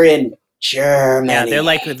 oh, we're in Germany. Yeah, they're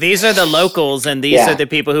like, these are the locals, and these are the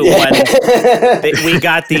people who won. We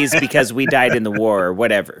got these because we died in the war or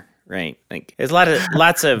whatever, right? Like, there's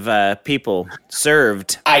lots of people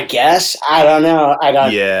served. I guess. I don't know.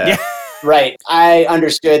 Yeah. Right. I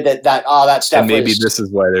understood that all that stuff. And maybe this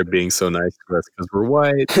is why they're being so nice to us, because we're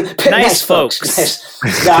white. nice folks. Nice.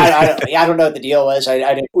 No, I don't know what the deal was.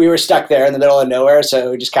 We were stuck there in the middle of nowhere,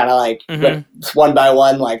 so we just kind of like went one by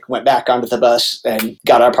one, like went back onto the bus and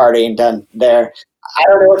got our partying done there. I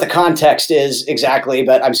don't know what the context is exactly,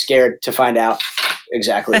 but I'm scared to find out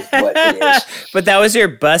exactly what it is. But that was your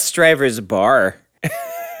bus driver's bar.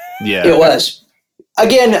 Yeah. It was.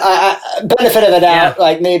 Again, benefit of the doubt,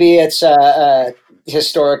 like maybe it's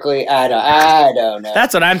historically, I don't know.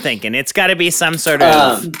 That's what I'm thinking. It's got to be some sort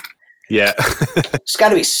of... Yeah. It's got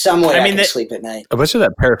to be some way I can sleep at night. A bunch of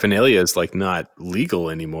that paraphernalia is like not legal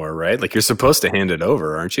anymore, right? Like you're supposed to hand it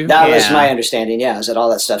over, aren't you? That was my understanding, is that all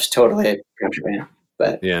that stuff's totally contraband.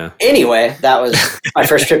 But anyway, that was my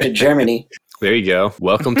first trip to Germany. There you go.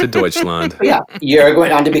 Welcome to Deutschland. Yeah. You're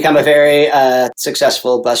going on to become a very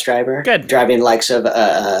successful bus driver. Good. Driving the likes of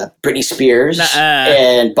Britney Spears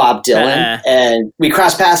and Bob Dylan. And we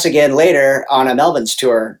crossed paths again later on a Melvins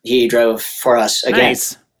tour. He drove for us again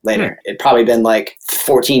later. It'd probably been like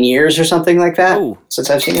 14 years or something like that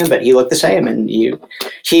since I've seen him, but he looked the same. And he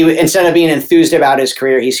instead of being enthused about his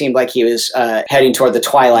career, he seemed like he was heading toward the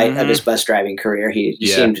twilight of his bus driving career. He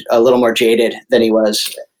seemed a little more jaded than he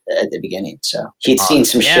was at the beginning. So he'd seen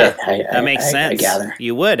some shit. That makes sense. I gather.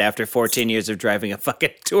 You would after 14 years of driving a fucking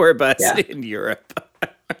tour bus in Europe.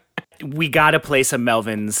 We got to play some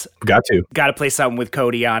Melvins. Got to play something with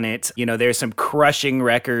Cody on it. There's some crushing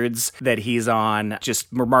records that he's on, just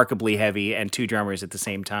remarkably heavy, and two drummers at the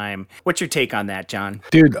same time. What's your take on that, John?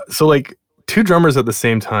 Dude, so like two drummers at the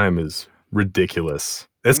same time is ridiculous.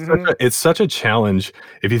 It's such a challenge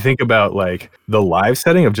if you think about like the live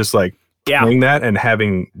setting of just like playing that and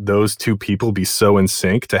having those two people be so in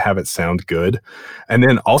sync to have it sound good. And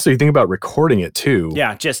then also you think about recording it too.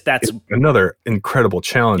 Yeah, that's another incredible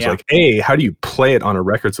challenge. Like A, how do you play it on a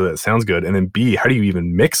record so that it sounds good? And then B, how do you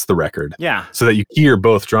even mix the record? Yeah. So that you hear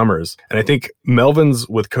both drummers. And I think Melvins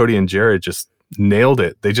with Cody and Jared just nailed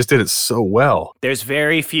it. They just did it so well. There's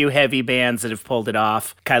very few heavy bands that have pulled it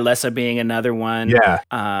off. Kailasa being another one. Yeah.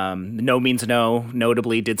 No Means No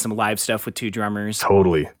notably did some live stuff with two drummers.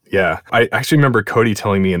 Totally. Yeah. I actually remember Cody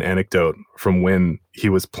telling me an anecdote from when he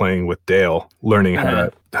was playing with Dale, learning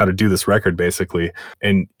how to do this record basically.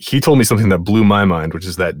 And he told me something that blew my mind, which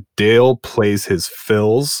is that Dale plays his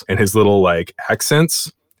fills and his little like accents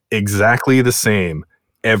exactly the same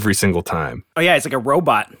every single time. Oh yeah, it's like a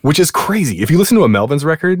robot. Which is crazy. If you listen to a Melvins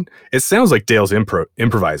record, it sounds like Dale's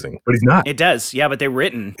improvising, but he's not. It does, yeah, but they're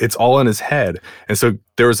written. It's all in his head. And so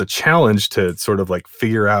there was a challenge to sort of like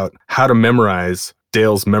figure out how to memorize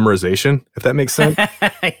Dale's memorization, if that makes sense. Yeah,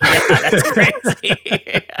 that's crazy.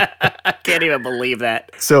 I can't even believe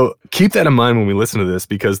that. So keep that in mind when we listen to this,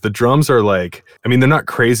 because the drums are like, I mean, they're not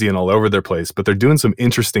crazy and all over their place, but they're doing some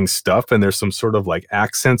interesting stuff. And there's some sort of like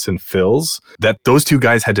accents and fills that those two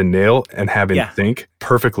guys had to nail and have in sync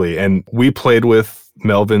perfectly. And we played with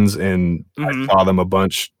Melvins and I saw them a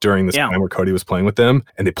bunch during this time where Cody was playing with them,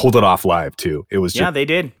 and they pulled it off live too. It was just they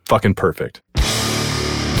did. Fucking perfect.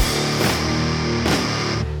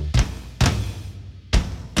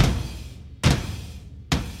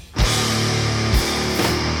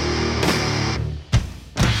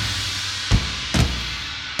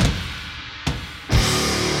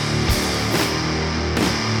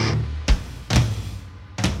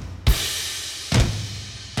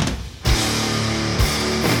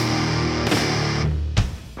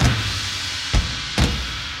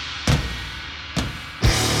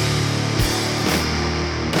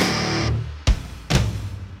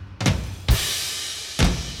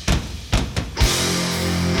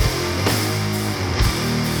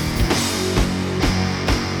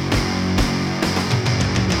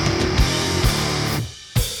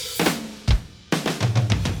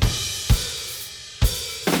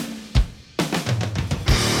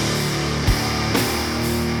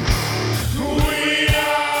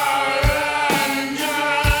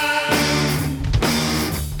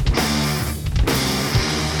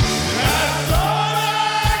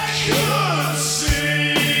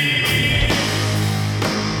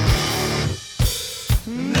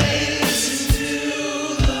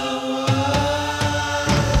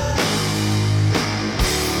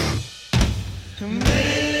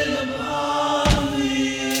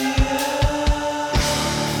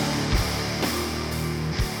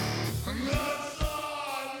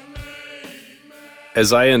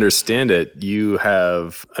 As I understand it, you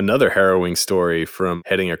have another harrowing story from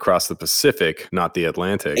heading across the Pacific, not the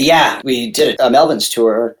Atlantic. Yeah, we did a Melvin's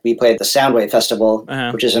tour. We played the Soundwave Festival,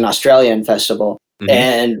 which is an Australian festival.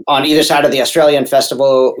 And on either side of the Australian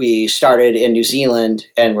festival, we started in New Zealand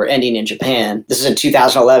and we're ending in Japan. This is in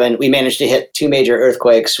 2011. We managed to hit 2 major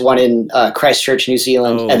earthquakes, one in Christchurch, New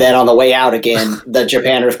Zealand, and then on the way out again, the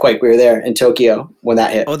Japan earthquake. We were there in Tokyo when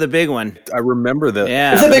that hit. Oh, the big one. I remember that.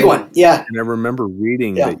 Yeah. It's a big one. Yeah. And I remember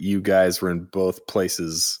reading that you guys were in both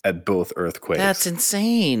places at both earthquakes. That's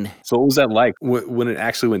insane. So what was that like when it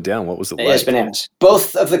actually went down? What was it like? It was bananas.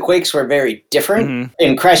 Both of the quakes were very different.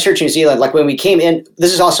 In Christchurch, New Zealand, like when we came in,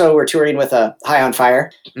 this is also, we're touring with High on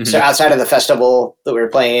Fire. So outside of the festival that we were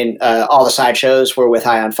playing, all the side shows were with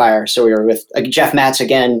High on Fire. So we were with Jeff Matz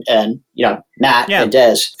again and, Matt and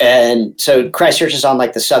Des. And so Christchurch is on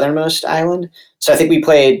like the southernmost island. So I think we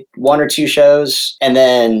played 1 or 2 shows and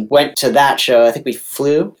then went to that show. I think we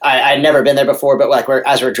flew. I'd never been there before, but like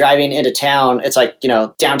as we're driving into town, it's like,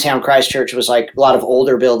 downtown Christchurch was like a lot of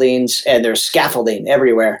older buildings and there's scaffolding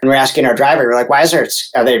everywhere. And we're asking our driver, we're like,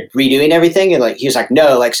 are they redoing everything? And like, he was like,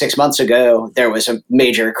 no, like 6 months ago, there was a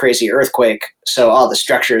major crazy earthquake. So all the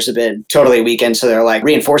structures have been totally weakened. So they're like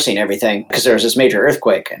reinforcing everything because there was this major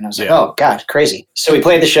earthquake. And I was like, oh God, crazy. So we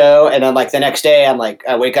played the show. And then like the next day,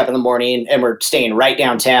 I wake up in the morning and we're staying right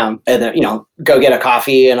downtown and then, go get a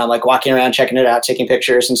coffee. And I'm like walking around, checking it out, taking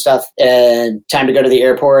pictures and stuff. And time to go to the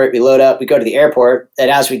airport. We load up, we go to the airport.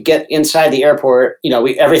 And as we get inside the airport,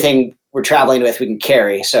 everything we're traveling with, we can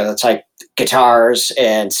carry. So it's like guitars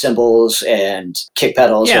and cymbals and kick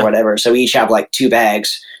pedals or whatever. So we each have like 2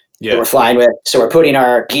 bags. That we're flying with. So we're putting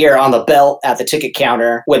our gear on the belt at the ticket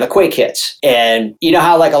counter when the quake hits. And you know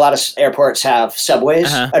how like a lot of airports have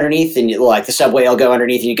subways underneath and like the subway will go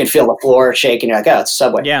underneath and you can feel the floor shake and you're like, oh, it's a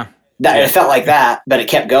subway. Yeah. It felt like that, but it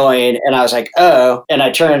kept going. And I was like, oh, and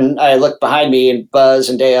I looked behind me and Buzz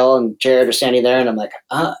and Dale and Jared are standing there. And I'm like,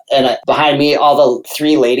 behind me, all the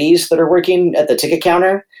 3 ladies that are working at the ticket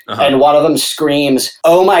counter. And one of them screams,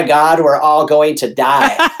 oh my God, we're all going to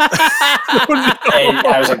die. And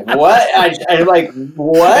I was like, what? I'm like,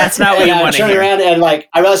 what? That's not what you want to hear. Around and like,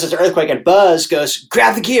 I realized it's an earthquake and Buzz goes,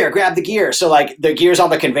 grab the gear. So like the gear's on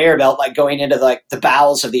the conveyor belt, like going into like the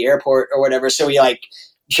bowels of the airport or whatever. So we like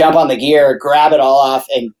jump on the gear, grab it all off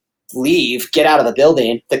and leave, get out of the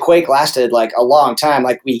building. The quake lasted like a long time.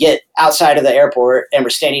 Like we get outside of the airport and we're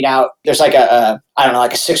standing out. There's like a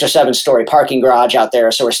 6 or 7 story parking garage out there.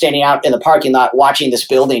 So we're standing out in the parking lot watching this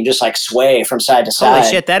building just like sway from side to side. Holy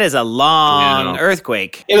shit, that is a long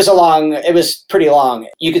earthquake. It was pretty long.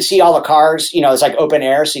 You could see all the cars, it's like open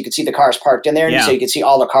air. So you could see the cars parked in there. And so you could see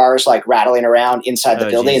all the cars like rattling around inside the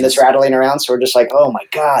building that's rattling around. So we're just like, oh my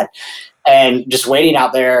God. And just waiting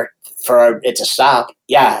out there for it to stop.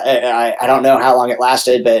 Yeah, I don't know how long it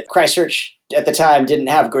lasted, but Christchurch at the time didn't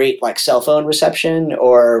have great like cell phone reception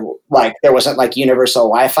or like there wasn't like universal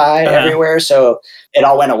Wi-Fi everywhere. So it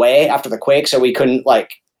all went away after the quake. So we couldn't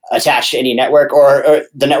like attach to any network or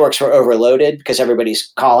the networks were overloaded because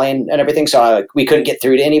everybody's calling and everything. So we couldn't get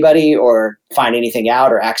through to anybody or find anything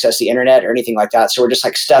out or access the internet or anything like that. So we're just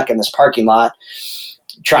like stuck in this parking lot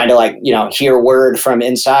trying to like, hear word from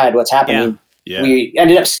inside what's happening. Yeah. We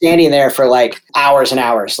ended up standing there for like hours and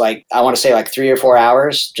hours. Like I want to say like 3 or 4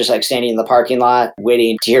 hours, just like standing in the parking lot,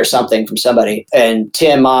 waiting to hear something from somebody. And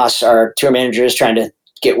Tim Moss, our tour manager, is trying to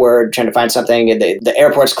get word, trying to find something. And the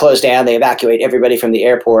airport's closed down. They evacuate everybody from the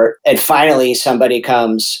airport. And finally somebody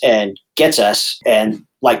comes and gets us and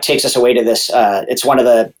like takes us away to this, it's one of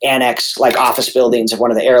the annex like office buildings of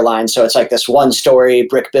one of the airlines. So it's like this 1-story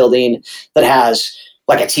brick building that has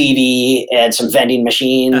like a TV and some vending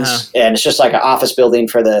machines. And it's just like an office building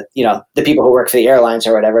for the, the people who work for the airlines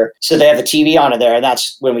or whatever. So they have a TV on it there. And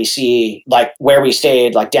that's when we see like where we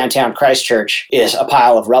stayed, like downtown Christchurch is a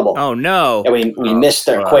pile of rubble. Oh no. And we missed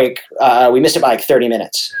the quake. We missed it by like 30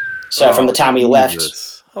 minutes. So from the time we left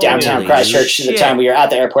downtown Christchurch to the time we were at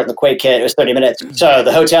the airport and the quake hit, it was 30 minutes. So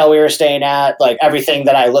the hotel we were staying at, like everything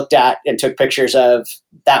that I looked at and took pictures of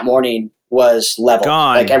that morning was level.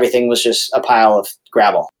 Gone. Like everything was just a pile of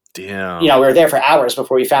gravel. Damn. We were there for hours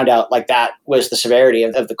before we found out like that was the severity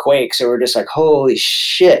of the quake. So we're just like, holy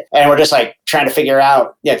shit. And we're just like trying to figure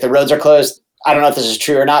out, like the roads are closed. I don't know if this is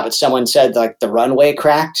true or not, but someone said like the runway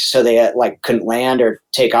cracked. So they like couldn't land or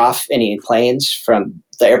take off any planes from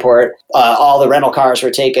the airport. All the rental cars were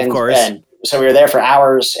taken. Of course. And so we were there for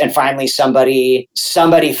hours and finally somebody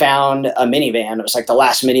found a minivan. It was like the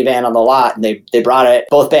last minivan on the lot and they brought it.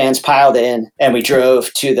 Both bands piled in and we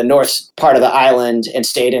drove to the north part of the island and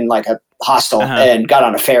stayed in like a hostel and got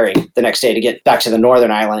on a ferry the next day to get back to the northern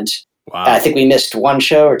island. Wow. I think we missed one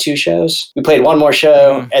show or two shows. We played one more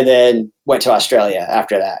show and then went to Australia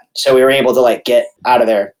after that. So we were able to like get out of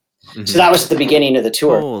there. So that was the beginning of the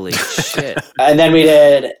tour. Holy shit. And then we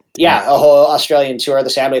did, a whole Australian tour, the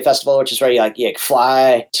Soundwave Festival, which is where you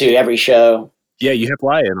fly to every show. Yeah, you have to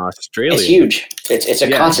fly in Australia. It's huge. It's a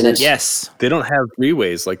continent. Yes. They don't have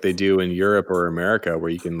freeways like they do in Europe or America where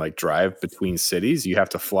you can like drive between cities. You have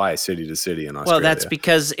to fly city to city in Australia. Well, that's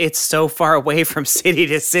because it's so far away from city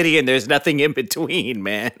to city and there's nothing in between,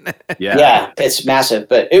 man. Yeah, it's massive.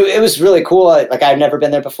 But it was really cool. Like, I've never been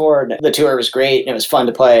there before. And the tour was great and it was fun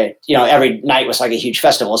to play. Every night was like a huge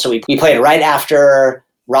festival. So we played right after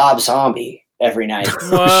Rob Zombie every night.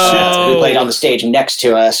 Whoa. We played on the stage next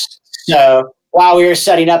to us. So while we were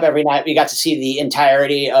setting up every night, we got to see the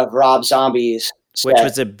entirety of Rob Zombie's set. Which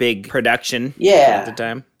was a big production at the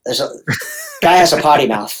time. Guy has a potty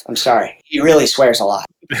mouth. I'm sorry. He really swears a lot.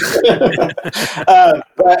 But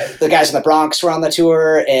the guys in the Bronx were on the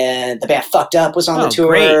tour, and the band Fucked Up was on the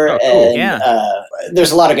tour. Great. Oh, cool. And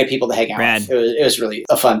there's a lot of good people to hang out with. It was really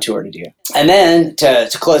a fun tour to do. And then to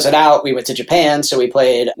close it out, we went to Japan. So we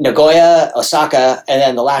played Nagoya, Osaka, and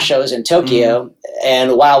then the last show was in Tokyo.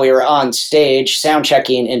 And while we were on stage sound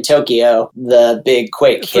checking in Tokyo, the big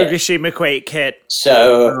quake hit. Fukushima quake hit.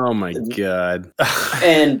 So, oh my God.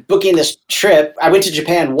 And booking this trip, I went to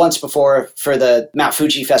Japan once before for the Mount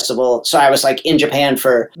Fuji festival. So I was like in Japan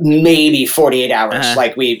for maybe 48 hours.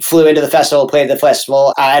 Like, we flew into the festival, played the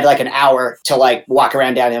festival. I had like an hour to like walk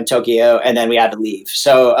around downtown Tokyo, and then we had to leave.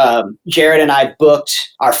 So Jared and I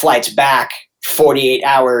booked our flights back 48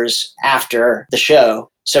 hours after the show.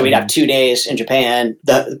 So we'd have 2 days in Japan.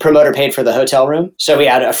 The promoter paid for the hotel room. So we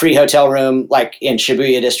had a free hotel room like in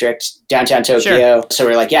Shibuya district, downtown Tokyo. Sure. So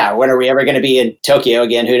we're like, when are we ever going to be in Tokyo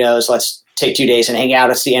again? Who knows? Let's take 2 days and hang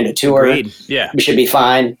out. It's the end of tour. Agreed. Yeah. We should be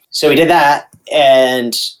fine. So we did that.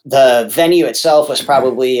 And the venue itself was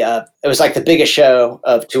probably, it was like the biggest show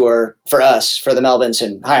of tour for us, for the Melvins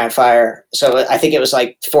and High on Fire. So I think it was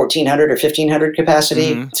like 1,400 or 1,500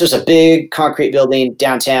 capacity. So it was a big concrete building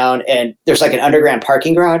downtown, and there's like an underground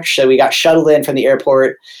parking garage. So we got shuttled in from the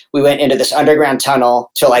airport. We went into this underground tunnel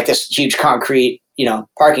to like this huge concrete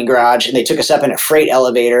parking garage, and they took us up in a freight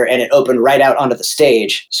elevator, and it opened right out onto the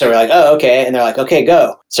stage. So we're like, oh, okay. And they're like, okay,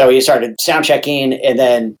 go. So we started sound checking, and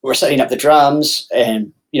then we're setting up the drums,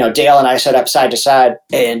 and Dale and I set up side to side,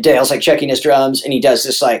 and Dale's like checking his drums, and he does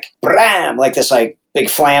this like bram, like this like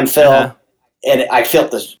big flam fill. And I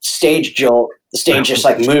felt the stage jolt. The stage just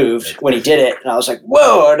like moved when he did it. And I was like,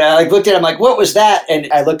 whoa. And I like looked at him like, what was that?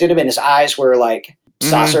 And I looked at him, and his eyes were like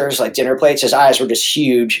saucers, like dinner plates. His eyes were just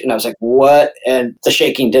huge. And I was like, what? And the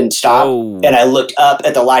shaking didn't stop. And I looked up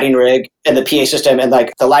at the lighting rig and the PA system, and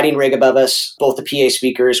like the lighting rig above us, both the PA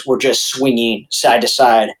speakers were just swinging side to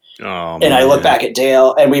side. And I looked back at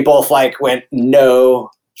Dale, and we both like went, no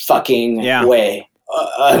fucking way.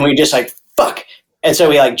 And we just like, fuck. And so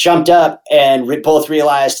we like jumped up, and both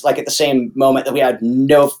realized like at the same moment that we had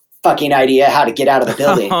no fucking idea how to get out of the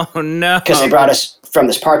building. Oh no. Because they brought us from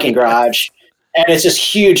this parking garage. And it's this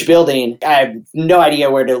huge building. I have no idea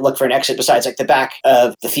where to look for an exit besides like the back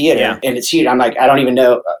of the theater. And it's huge. I'm like, I don't even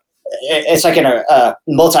know. It's like in a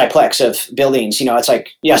multiplex of buildings. It's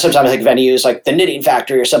like, sometimes like venues like the Knitting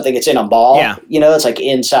Factory or something, it's in a mall. It's like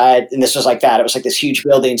inside. And this was like that. It was like this huge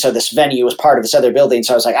building. So this venue was part of this other building.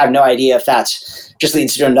 So I was like, I have no idea if that's just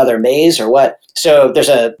leads to another maze or what. So there's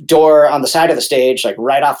a door on the side of the stage, like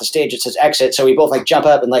right off the stage, it says exit. So we both like jump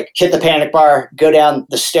up and like hit the panic bar, go down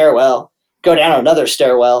the stairwell, go down another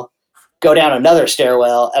stairwell, go down another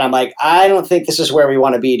stairwell. And I'm like, I don't think this is where we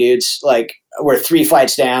want to be, dudes. Like, we're 3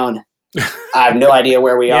 flights down. I have no idea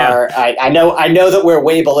where we are. I know that we're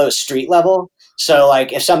way below street level. So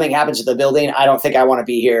like, if something happens to the building, I don't think I want to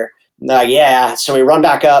be here. So we run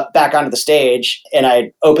back onto the stage, and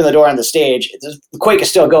I open the door on the stage. The quake is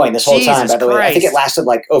still going this whole time, by the way. I think it lasted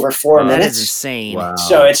like over 4 minutes. That is insane. Wow.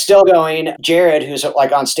 So it's still going. Jared, who's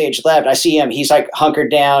like on stage left, I see him. He's like hunkered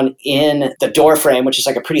down in the door frame, which is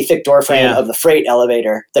like a pretty thick door frame of the freight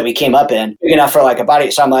elevator that we came up in, big enough for like a body.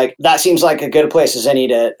 So I'm like, that seems like a good place as any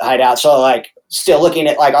to hide out. So like, still looking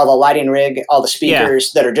at like all the lighting rig, all the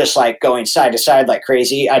speakers that are just like going side to side like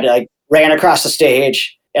crazy. I like ran across the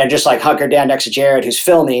stage and just like hunkered down next to Jared, who's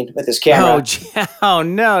filming with his camera. Oh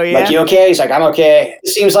no, yeah. Like, you okay? He's like, I'm okay. It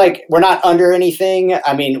seems like we're not under anything.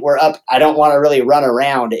 I mean, we're up. I don't want to really run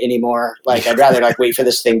around anymore. Like, I'd rather like wait for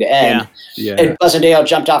this thing to end. And Buzz and Dale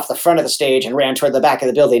jumped off the front of the stage and ran toward the back of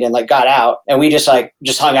the building and like got out. And we just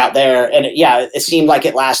hung out there. And it seemed like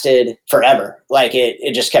it lasted forever. Like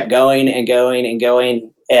it just kept going and going and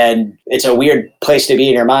going. And it's a weird place to be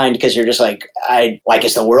in your mind because you're just like,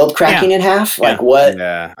 is the world cracking in half? Like what?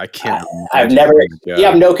 Yeah, I can't. I've never, you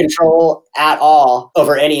have no control at all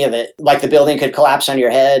over any of it. Like the building could collapse on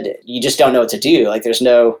your head. You just don't know what to do. Like there's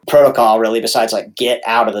no protocol really besides like get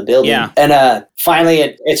out of the building. Yeah. And finally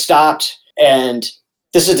it stopped. And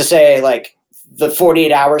this is to say like the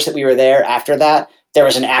 48 hours that we were there after that, there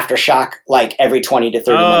was an aftershock like every 20 to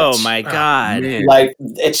 30 minutes. Oh my God. Like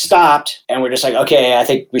it stopped and we're just like, okay, I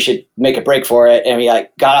think we should make a break for it. And we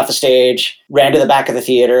like got off the stage, ran to the back of the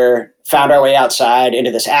theater, found our way outside into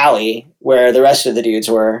this alley where the rest of the dudes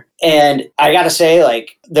were. And I got to say,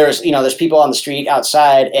 like, there's people on the street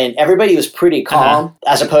outside and everybody was pretty calm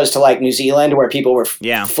as opposed to like New Zealand where people were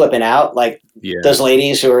flipping out. Like those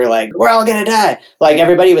ladies who were like, we're all going to die. Like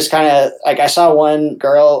everybody was kind of like, I saw one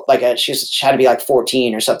girl, like she had to be like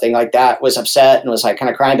 14 or something like that, was upset and was like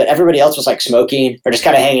kind of crying, but everybody else was like smoking or just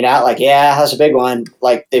kind of hanging out like, yeah, that's a big one.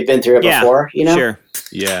 Like they've been through it before, you know? Sure.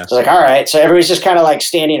 Yeah. So like, all right. So everybody's just kind of like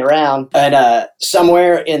standing around and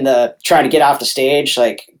somewhere in the trying to get off the stage,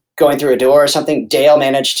 like going through a door or something, Dale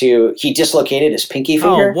he dislocated his pinky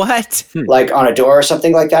finger. Oh, what? Like on a door or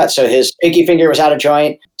something like that. So his pinky finger was out of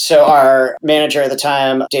joint. So our manager at the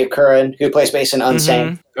time, Dave Curran, who plays bass in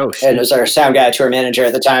Unsane, and was our sound guy, tour manager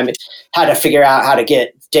at the time, had to figure out how to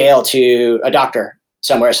get Dale to a doctor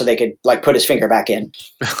somewhere so they could like put his finger back in.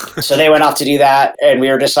 So they went off to do that. And we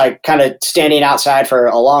were just like kind of standing outside for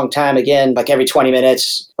a long time again, like every 20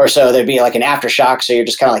 minutes or so, there'd be like an aftershock. So you're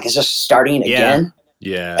just kind of like, is this starting again?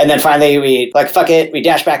 Yeah. And then finally we like, fuck it. We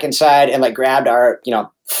dashed back inside and like grabbed our,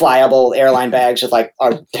 flyable airline bags with like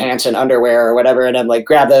our pants and underwear or whatever. And then like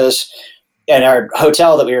grabbed those. And our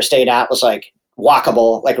hotel that we were staying at was like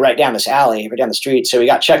walkable, like right down this alley, right down the street. So we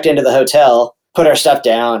got checked into the hotel, put our stuff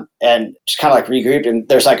down and just kind of like regrouped. And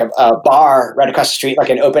there's like a bar right across the street, like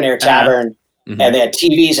an open air tavern. And they had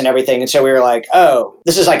TVs and everything. And so we were like, oh,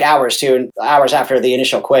 this is like hours after the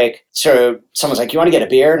initial quake. So someone's like, you want to get a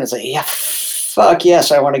beer? And it's like, yeah, fuck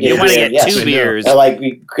yes, I want to get a beer. You want to get 2 beers. And like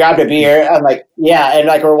we grabbed a beer. I'm like, yeah. And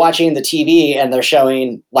like we're watching the TV and they're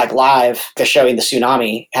showing like live, they're showing the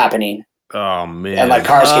tsunami happening. Oh man. And like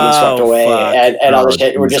cars getting swept away and all this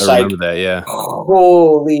shit. We're just like,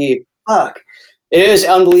 holy fuck. It was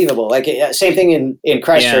unbelievable. Like same thing in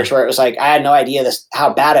Christchurch where it was like, I had no idea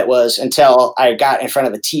how bad it was until I got in front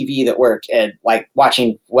of a TV that worked and like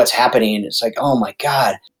watching what's happening. It's like, oh my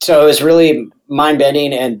God. So it was really mind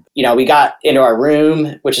bending. And, we got into our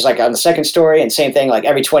room, which is like on the second story and same thing, like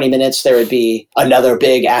every 20 minutes there would be another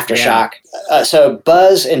big aftershock. So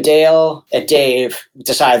Buzz and Dale and Dave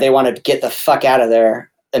decided they wanted to get the fuck out of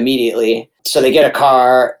there immediately. So they get a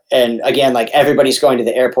car and again, like everybody's going to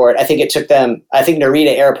the airport. I think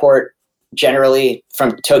Narita Airport generally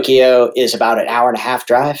from Tokyo is about an hour and a half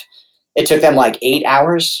drive. It took them like 8.5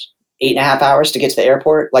 hours to get to the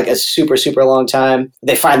airport, like a super, super long time.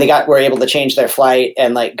 They finally were able to change their flight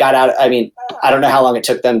and like got out. I mean, I don't know how long it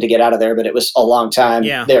took them to get out of there, but it was a long time.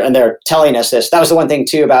 Yeah. And they're telling us this. That was the one thing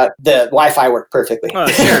too about the Wi-Fi worked perfectly. Oh,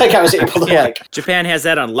 sure. Like I was able to like. Japan has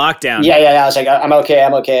that on lockdown. Yeah. I was like, I'm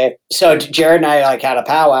okay. So Jared and I like had a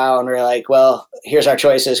powwow and we were like, well, here's our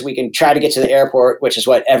choices. We can try to get to the airport, which is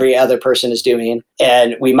what every other person is doing.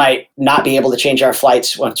 And we might not be able to change our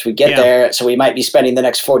flights once we get there. So we might be spending the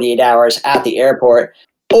next 48 hours at the airport,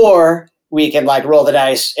 or we can like roll the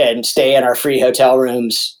dice and stay in our free hotel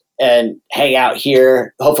rooms and hang out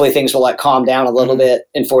here. Hopefully things will like calm down a little bit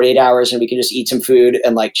in 48 hours and we can just eat some food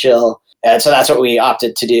and like chill. And so that's what we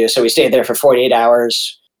opted to do. So we stayed there for 48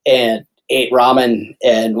 hours and ate ramen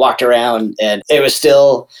and walked around, and it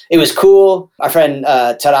was cool. Our friend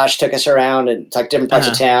Tadash took us around and like different parts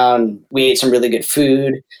of town. We ate some really good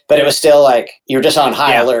food, but it was still like you're just on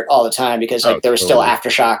high alert all the time because like there were still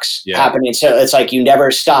aftershocks happening. So it's like you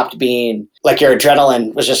never stopped being like your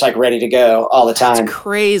adrenaline was just like ready to go all the time. That's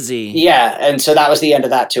crazy. Yeah, and so that was the end of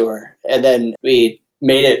that tour, and then we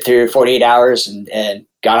made it through 48 hours and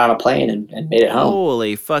got on a plane and made it home.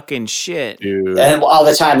 Holy fucking shit. Dude. And all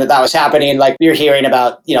the time that was happening, like we were hearing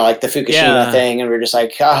about, like the Fukushima thing and we were just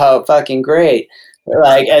like, oh, fucking great.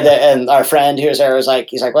 Like, and our friend who was there was like,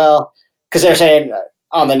 he's like, well, cause they're saying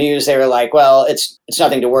on the news, they were like, well, it's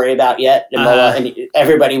nothing to worry about yet. And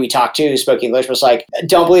everybody we talked to who spoke English was like,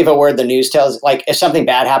 don't believe a word the news tells. Like if something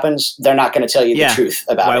bad happens, they're not going to tell you the truth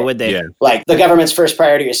about it. Why would they? Yeah. Like the government's first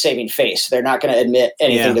priority is saving face. They're not going to admit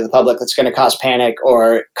anything to the public that's going to cause panic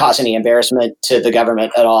or cause any embarrassment to the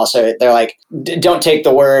government at all. So they're like, don't take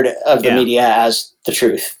the word of the media as the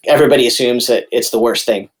truth. Everybody assumes that it's the worst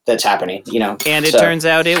thing that's happening, And it turns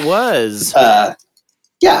out it was.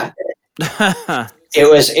 Yeah.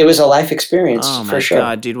 It was a life experience Oh for my sure.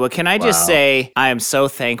 God, dude. Well, can I just say I am so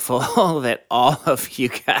thankful that all of you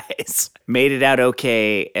guys made it out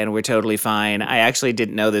okay and we're totally fine. I actually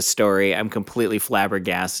didn't know this story. I'm completely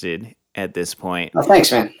flabbergasted at this point. Well,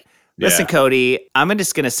 thanks, man. Listen, Cody, I'm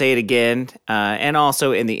just going to say it again, and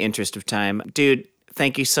also in the interest of time. Dude,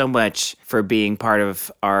 thank you so much for being part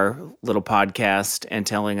of our little podcast and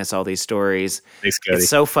telling us all these stories. Thanks, Cody. It's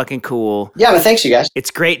so fucking cool. Yeah, but thanks, you guys. It's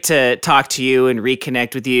great to talk to you and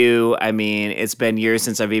reconnect with you. I mean, it's been years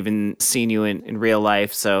since I've even seen you in real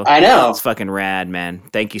life, so I know. it's fucking rad, man.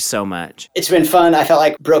 Thank you so much. It's been fun. I felt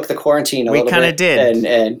like broke the quarantine a We little bit. kinda did.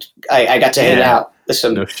 And I got to hang Yeah. out with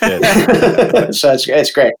some. No shit. So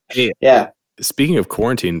it's great. Hey, Yeah. speaking of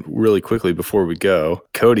quarantine, really quickly before we go,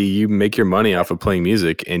 Cody, you make your money off of playing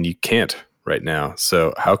music and you can't right now.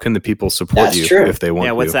 So how can the people support That's you true. if they want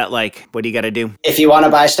Yeah, what's to? that like? What do you got to do? If you want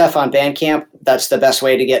to buy stuff on Bandcamp, that's the best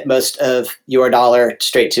way to get most of your dollar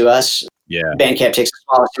straight to us. Yeah. Bandcamp takes the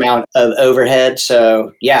smallest amount of overhead.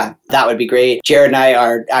 So yeah, that would be great. Jared and I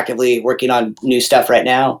are actively working on new stuff right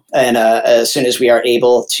now. And as soon as we are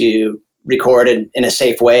able to record in a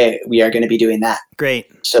safe way, we are going to be doing that. Great.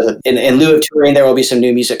 So in lieu of touring, there will be some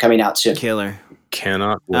new music coming out soon. Killer.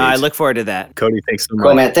 Cannot wait. I look forward to that. Cody, thanks so much.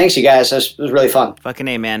 Cool, man. Thanks, you guys. It was really fun. Fucking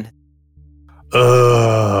A, man.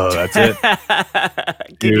 Oh, that's it.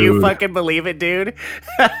 Can you Dude. fucking believe it, dude?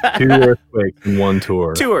 2 earthquakes in one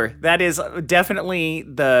tour. Tour. That is definitely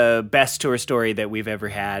the best tour story that we've ever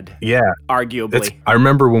had, Yeah. arguably. I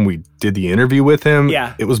remember when we did the interview with him,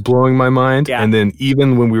 Yeah. it was blowing my mind. Yeah. And then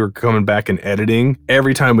even when we were coming back and editing,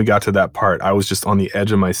 every time we got to that part, I was just on the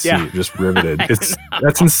edge of my seat, Yeah. just riveted.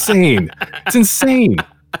 That's insane. It's insane.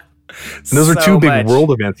 And those are So two big much.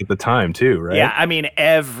 world events at the time too, right? Yeah, I mean,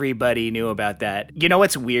 everybody knew about that. You know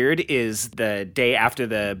what's weird is the day after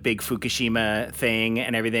the big Fukushima thing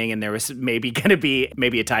and everything, and there was maybe going to be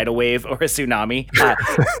maybe a tidal wave or a tsunami.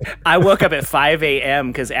 I woke up at 5 a.m.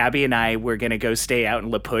 because Abby and I were going to go stay out in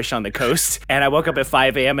La Push on the coast. And I woke up at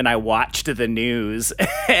 5 a.m. and I watched the news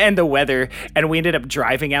and the weather, and we ended up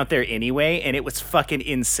driving out there anyway, and it was fucking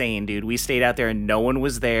insane, dude. We stayed out there and no one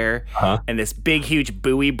was there, and this big, huge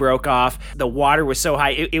buoy broke off. The water was so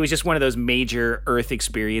high. It was just one of those major Earth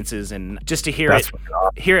experiences, and just to hear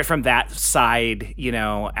it from that side, you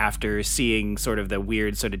know, after seeing sort of the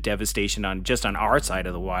weird sort of devastation on our side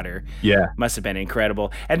of the water, Yeah. must have been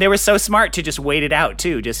incredible. And they were so smart to just wait it out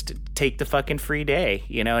too, just take the fucking free day.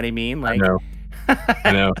 You know what I mean? Like,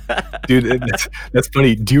 I know. Dude, that's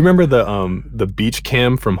funny. Do you remember the beach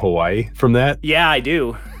cam from Hawaii from that? yeah, I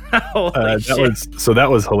do. Holy shit. That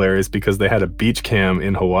was hilarious because they had a beach cam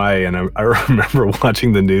in Hawaii, and I remember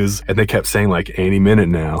watching the news, and they kept saying like any minute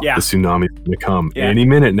now Yeah. the tsunami's gonna come, Yeah. any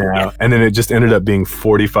minute now, and then it just ended up being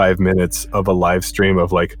 45 minutes of a live stream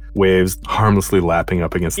of like waves harmlessly lapping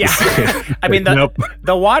up against Yeah. the sand. I mean,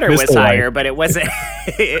 the water Missed was Hawaii. higher, but it wasn't.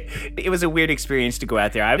 It was a weird experience to go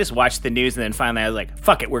out there. I just watched the news, and then finally I was like,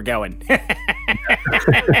 fuck it, we're going.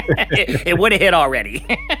 It would have hit already.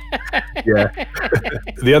 Yeah.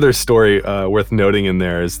 The other story worth noting in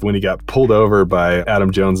there is when he got pulled over by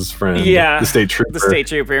Adam Jones's friend, Yeah. the state trooper. The state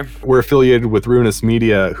trooper. We're affiliated with Ruinous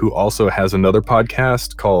Media, who also has another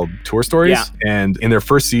podcast called Tour Stories. Yeah. And in their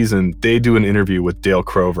first season, they do an interview with Dale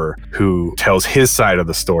Crover, who tells his side of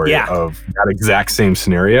the story Yeah. of that exact same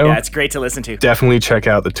scenario. Yeah, it's great to listen to. Definitely check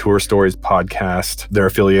out the Tour Stories podcast. They're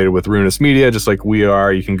affiliated with Ruinous Media, just like we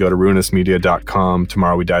are. You can go to ruinousmedia.com,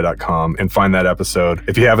 tomorrowwedie.com, and find that episode.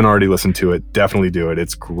 If you haven't already listened to it, definitely do it.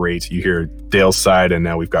 It's great. You hear Dale's side, and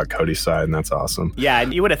now we've got Cody's side, and that's awesome. Yeah,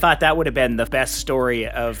 and you would have thought that would have been the best story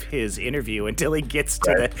of his interview until he gets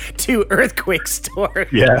to the two earthquake story.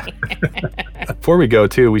 Yeah. Before we go,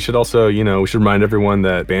 too, we should also, we should remind everyone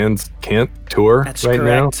that bands can't tour That's right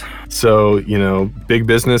correct. now. So, Big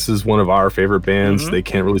Business is one of our favorite bands. Mm-hmm. They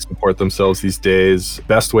can't really support themselves these days.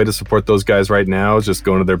 Best way to support those guys right now is just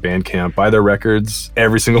going to their Bandcamp, buy their records.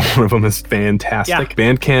 Every single one of them is fantastic.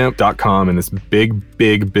 Yeah. Bandcamp.com, and it's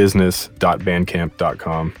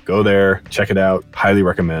bigbusiness.bandcamp.com. Go there, check it out. Highly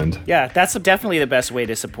recommend. Yeah, that's definitely the best way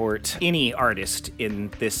to support any artist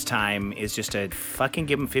in this time is just to fucking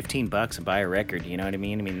give them $15 and buy a record. You know what I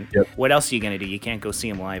mean? Yep. What else are you going to do? You can't go see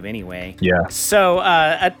them live anyway. Yeah. So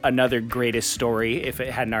another greatest story, if it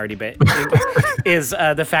hadn't already been, is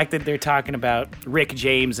the fact that they're talking about Rick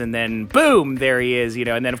James and then boom, there he is,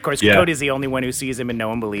 and then of course Yeah. Cody's the only one who sees him and no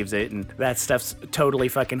one believes it, and that stuff's totally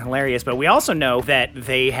fucking hilarious. But we also know that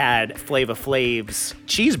they had Flava Flav's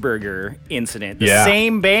cheeseburger incident. The Yeah.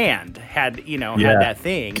 same band had that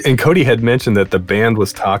thing. And Cody had mentioned that the band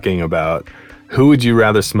was talking about who would you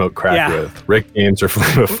rather smoke crack Yeah. with, Rick James or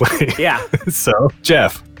Flava Flav? Yeah. So,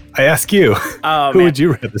 Jeff, I ask you, Oh, who man. would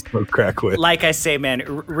you rather smoke crack with? Like I say, man,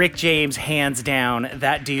 Rick James, hands down,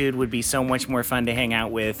 that dude would be so much more fun to hang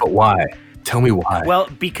out with. But why? Tell me why. Well,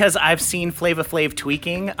 because I've seen Flava Flav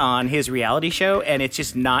tweaking on his reality show, and it's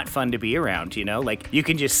just not fun to be around, you know? Like, you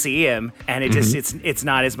can just see him, and it just it's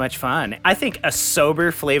not as much fun. I think a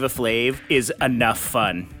sober Flava Flav is enough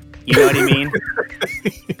fun. You know what I mean?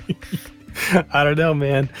 I don't know,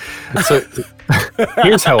 man. So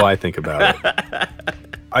here's how I think about it.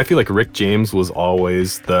 I feel like Rick James was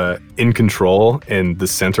always the in control and the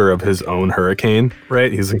center of his own hurricane, right?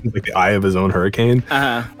 He's like the eye of his own hurricane.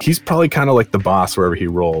 He's probably kind of like the boss wherever he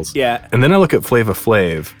rolls. Yeah. And then I look at Flava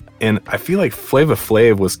Flav, and I feel like Flava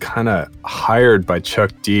Flav was kind of hired by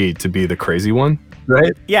Chuck D to be the crazy one,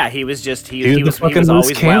 right? Yeah, he was just, He he was was the fucking loose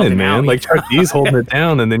always cannon, wilding man. out. Like Chuck D's holding it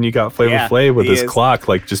down, and then you got Flava Yeah, Flav with he his is. clock,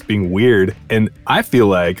 like just being weird. And I feel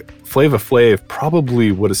like Flava Flav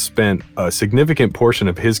probably would have spent a significant portion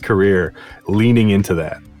of his career leaning into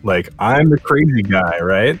that. Like, I'm the crazy guy,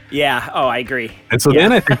 right? Yeah, oh, I agree. And so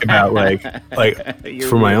then I think about like You're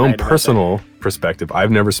from my really own right about personal perspective,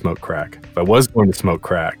 I've never smoked crack. If I was going to smoke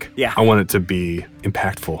crack, Yeah. I want it to be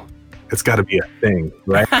impactful. It's got to be a thing,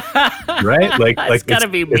 right? Right? Like, It's gotta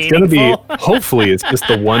be It's gonna be. meaningful. Hopefully, it's just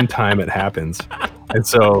the one time it happens. And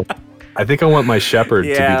so, I think I want my shepherd to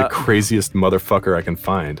Yeah. be the craziest motherfucker I can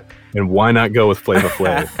find. And why not go with Flava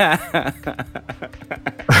Flav?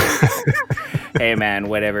 Hey, man,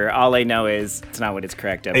 whatever. All I know is it's not what it's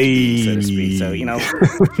cracked up to be, so to speak. So, you know,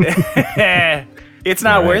 it's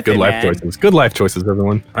not All right, worth good it, life man. choices. Good life choices,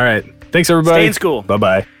 everyone. All right. Thanks, everybody. Stay in school.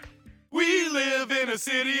 Bye-bye. We live in a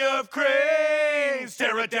city of cranes.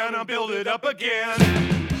 Tear it down and build it up again.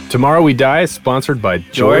 Tomorrow We Die is sponsored by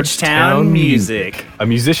Georgetown Music. a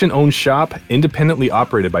musician-owned shop independently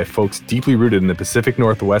operated by folks deeply rooted in the Pacific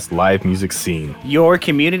Northwest live music scene. Your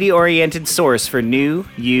community-oriented source for new,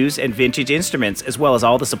 used, and vintage instruments, as well as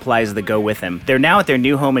all the supplies that go with them. They're now at their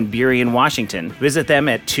new home in Burien, Washington. Visit them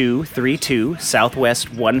at 232 Southwest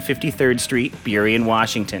 153rd Street, Burien,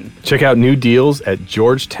 Washington. Check out new deals at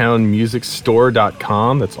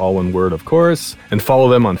georgetownmusicstore.com. That's all one word, of course. And follow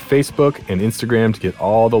them on Facebook and Instagram to get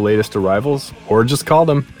all the latest arrivals, or just call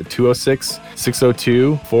them at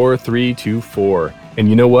 206-602-4324. And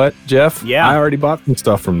you know what, Jeff? Yeah. I already bought some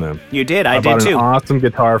stuff from them. You did, I bought did an too. awesome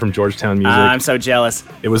guitar from Georgetown Music. I'm so jealous.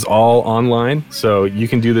 It was all online, so you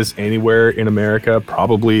can do this anywhere in America,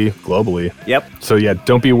 probably globally. Yep. So yeah,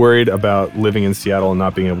 don't be worried about living in Seattle and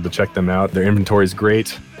not being able to check them out. Their inventory is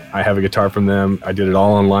great. I have a guitar from them. I did it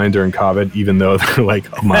all online during COVID, even though they're like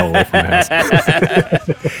a mile away from the house.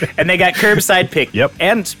 And they got curbside pick. Yep.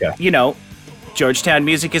 And, Yeah. you know, Georgetown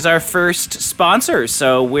Music is our first sponsor,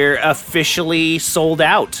 so we're officially sold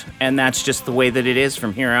out. And that's just the way that it is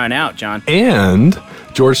from here on out, John. And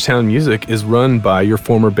Georgetown Music is run by your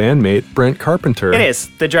former bandmate, Brent Carpenter. It is.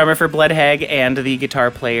 The drummer for Blood Hag and the guitar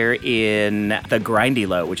player in The Grindy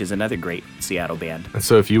Low, which is another great Seattle band. And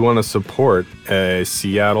so if you want to support a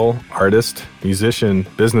Seattle artist, musician,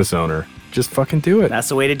 business owner, just fucking do it. That's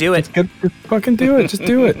the way to do it. Just fucking do it. Just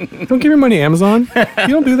do it. Don't give your money to Amazon. You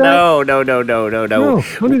don't do that. No. No, don't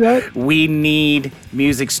do that. We need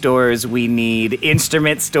music stores. We need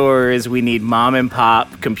instrument stores. We need mom and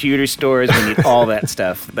pop computer stores. We need all that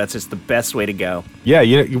stuff. That's just the best way to go. Yeah,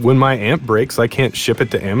 you know, when my amp breaks, I can't ship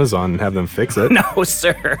it to Amazon and have them fix it. No,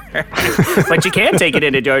 sir. But you can take it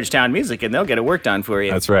into Georgetown Music and they'll get it worked on for you.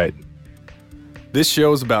 That's right. This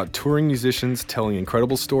show is about touring musicians telling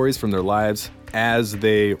incredible stories from their lives as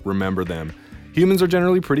they remember them. Humans are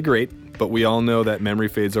generally pretty great, but we all know that memory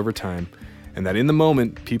fades over time, and that in the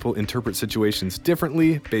moment, people interpret situations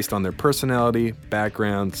differently based on their personality,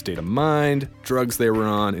 background, state of mind, drugs they were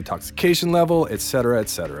on, intoxication level, etc.,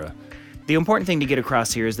 etc. The important thing to get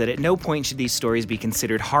across here is that at no point should these stories be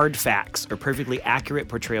considered hard facts or perfectly accurate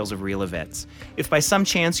portrayals of real events. If by some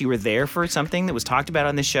chance you were there for something that was talked about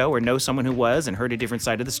on this show or know someone who was and heard a different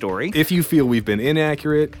side of the story, If you feel we've been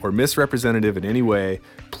inaccurate or misrepresentative in any way,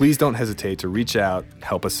 please don't hesitate to reach out and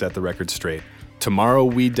help us set the record straight. Tomorrow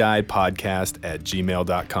We Die podcast at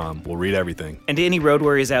gmail.com. We'll read everything. and to any road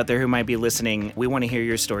warriors out there who might be listening, we want to hear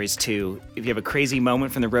your stories too. If you have a crazy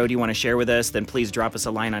moment from the road you want to share with us, then please drop us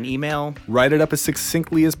a line on email. Write it up as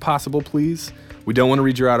succinctly as possible, please. We don't want to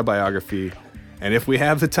read your autobiography. And if we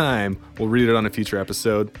have the time, we'll read it on a future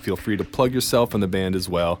episode. Feel free to plug yourself and the band as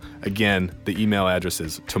well. Again, the email address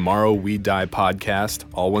is tomorrowwediepodcast,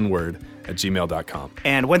 all one word, at gmail.com.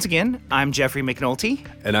 And once again, I'm Jeffrey McNulty.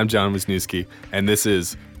 And I'm John Wisniewski, and this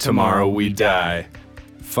is Tomorrow We Die.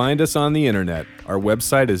 Find us on the internet. Our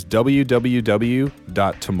website is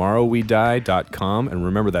www.tomorrowwedie.com. And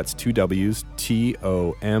remember, that's two W's,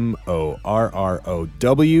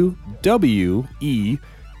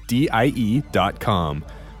 TOMORROWWEDIE.com.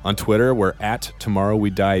 On Twitter, we're at Tomorrow We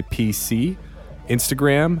Die PC.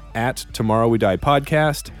 Instagram, at Tomorrow We Die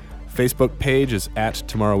Podcast. Facebook page is at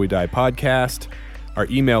Tomorrow We Die Podcast. Our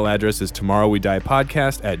email address is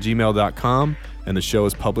tomorrowwediepodcast@gmail.com. And the show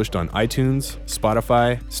is published on iTunes,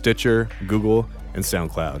 Spotify, Stitcher, Google, and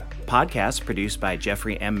SoundCloud. Podcast produced by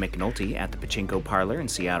Jeffrey M. McNulty at the Pachinko Parlor in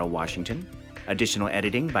Seattle, Washington. Additional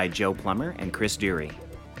editing by Joe Plummer and Chris Dury.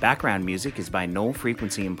 Background music is by Null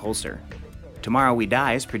Frequency Impulsor. Tomorrow We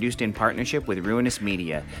Die is produced in partnership with Ruinous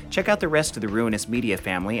Media. Check out the rest of the Ruinous Media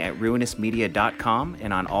family at ruinousmedia.com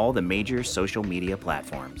and on all the major social media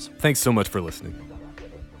platforms. Thanks so much for listening.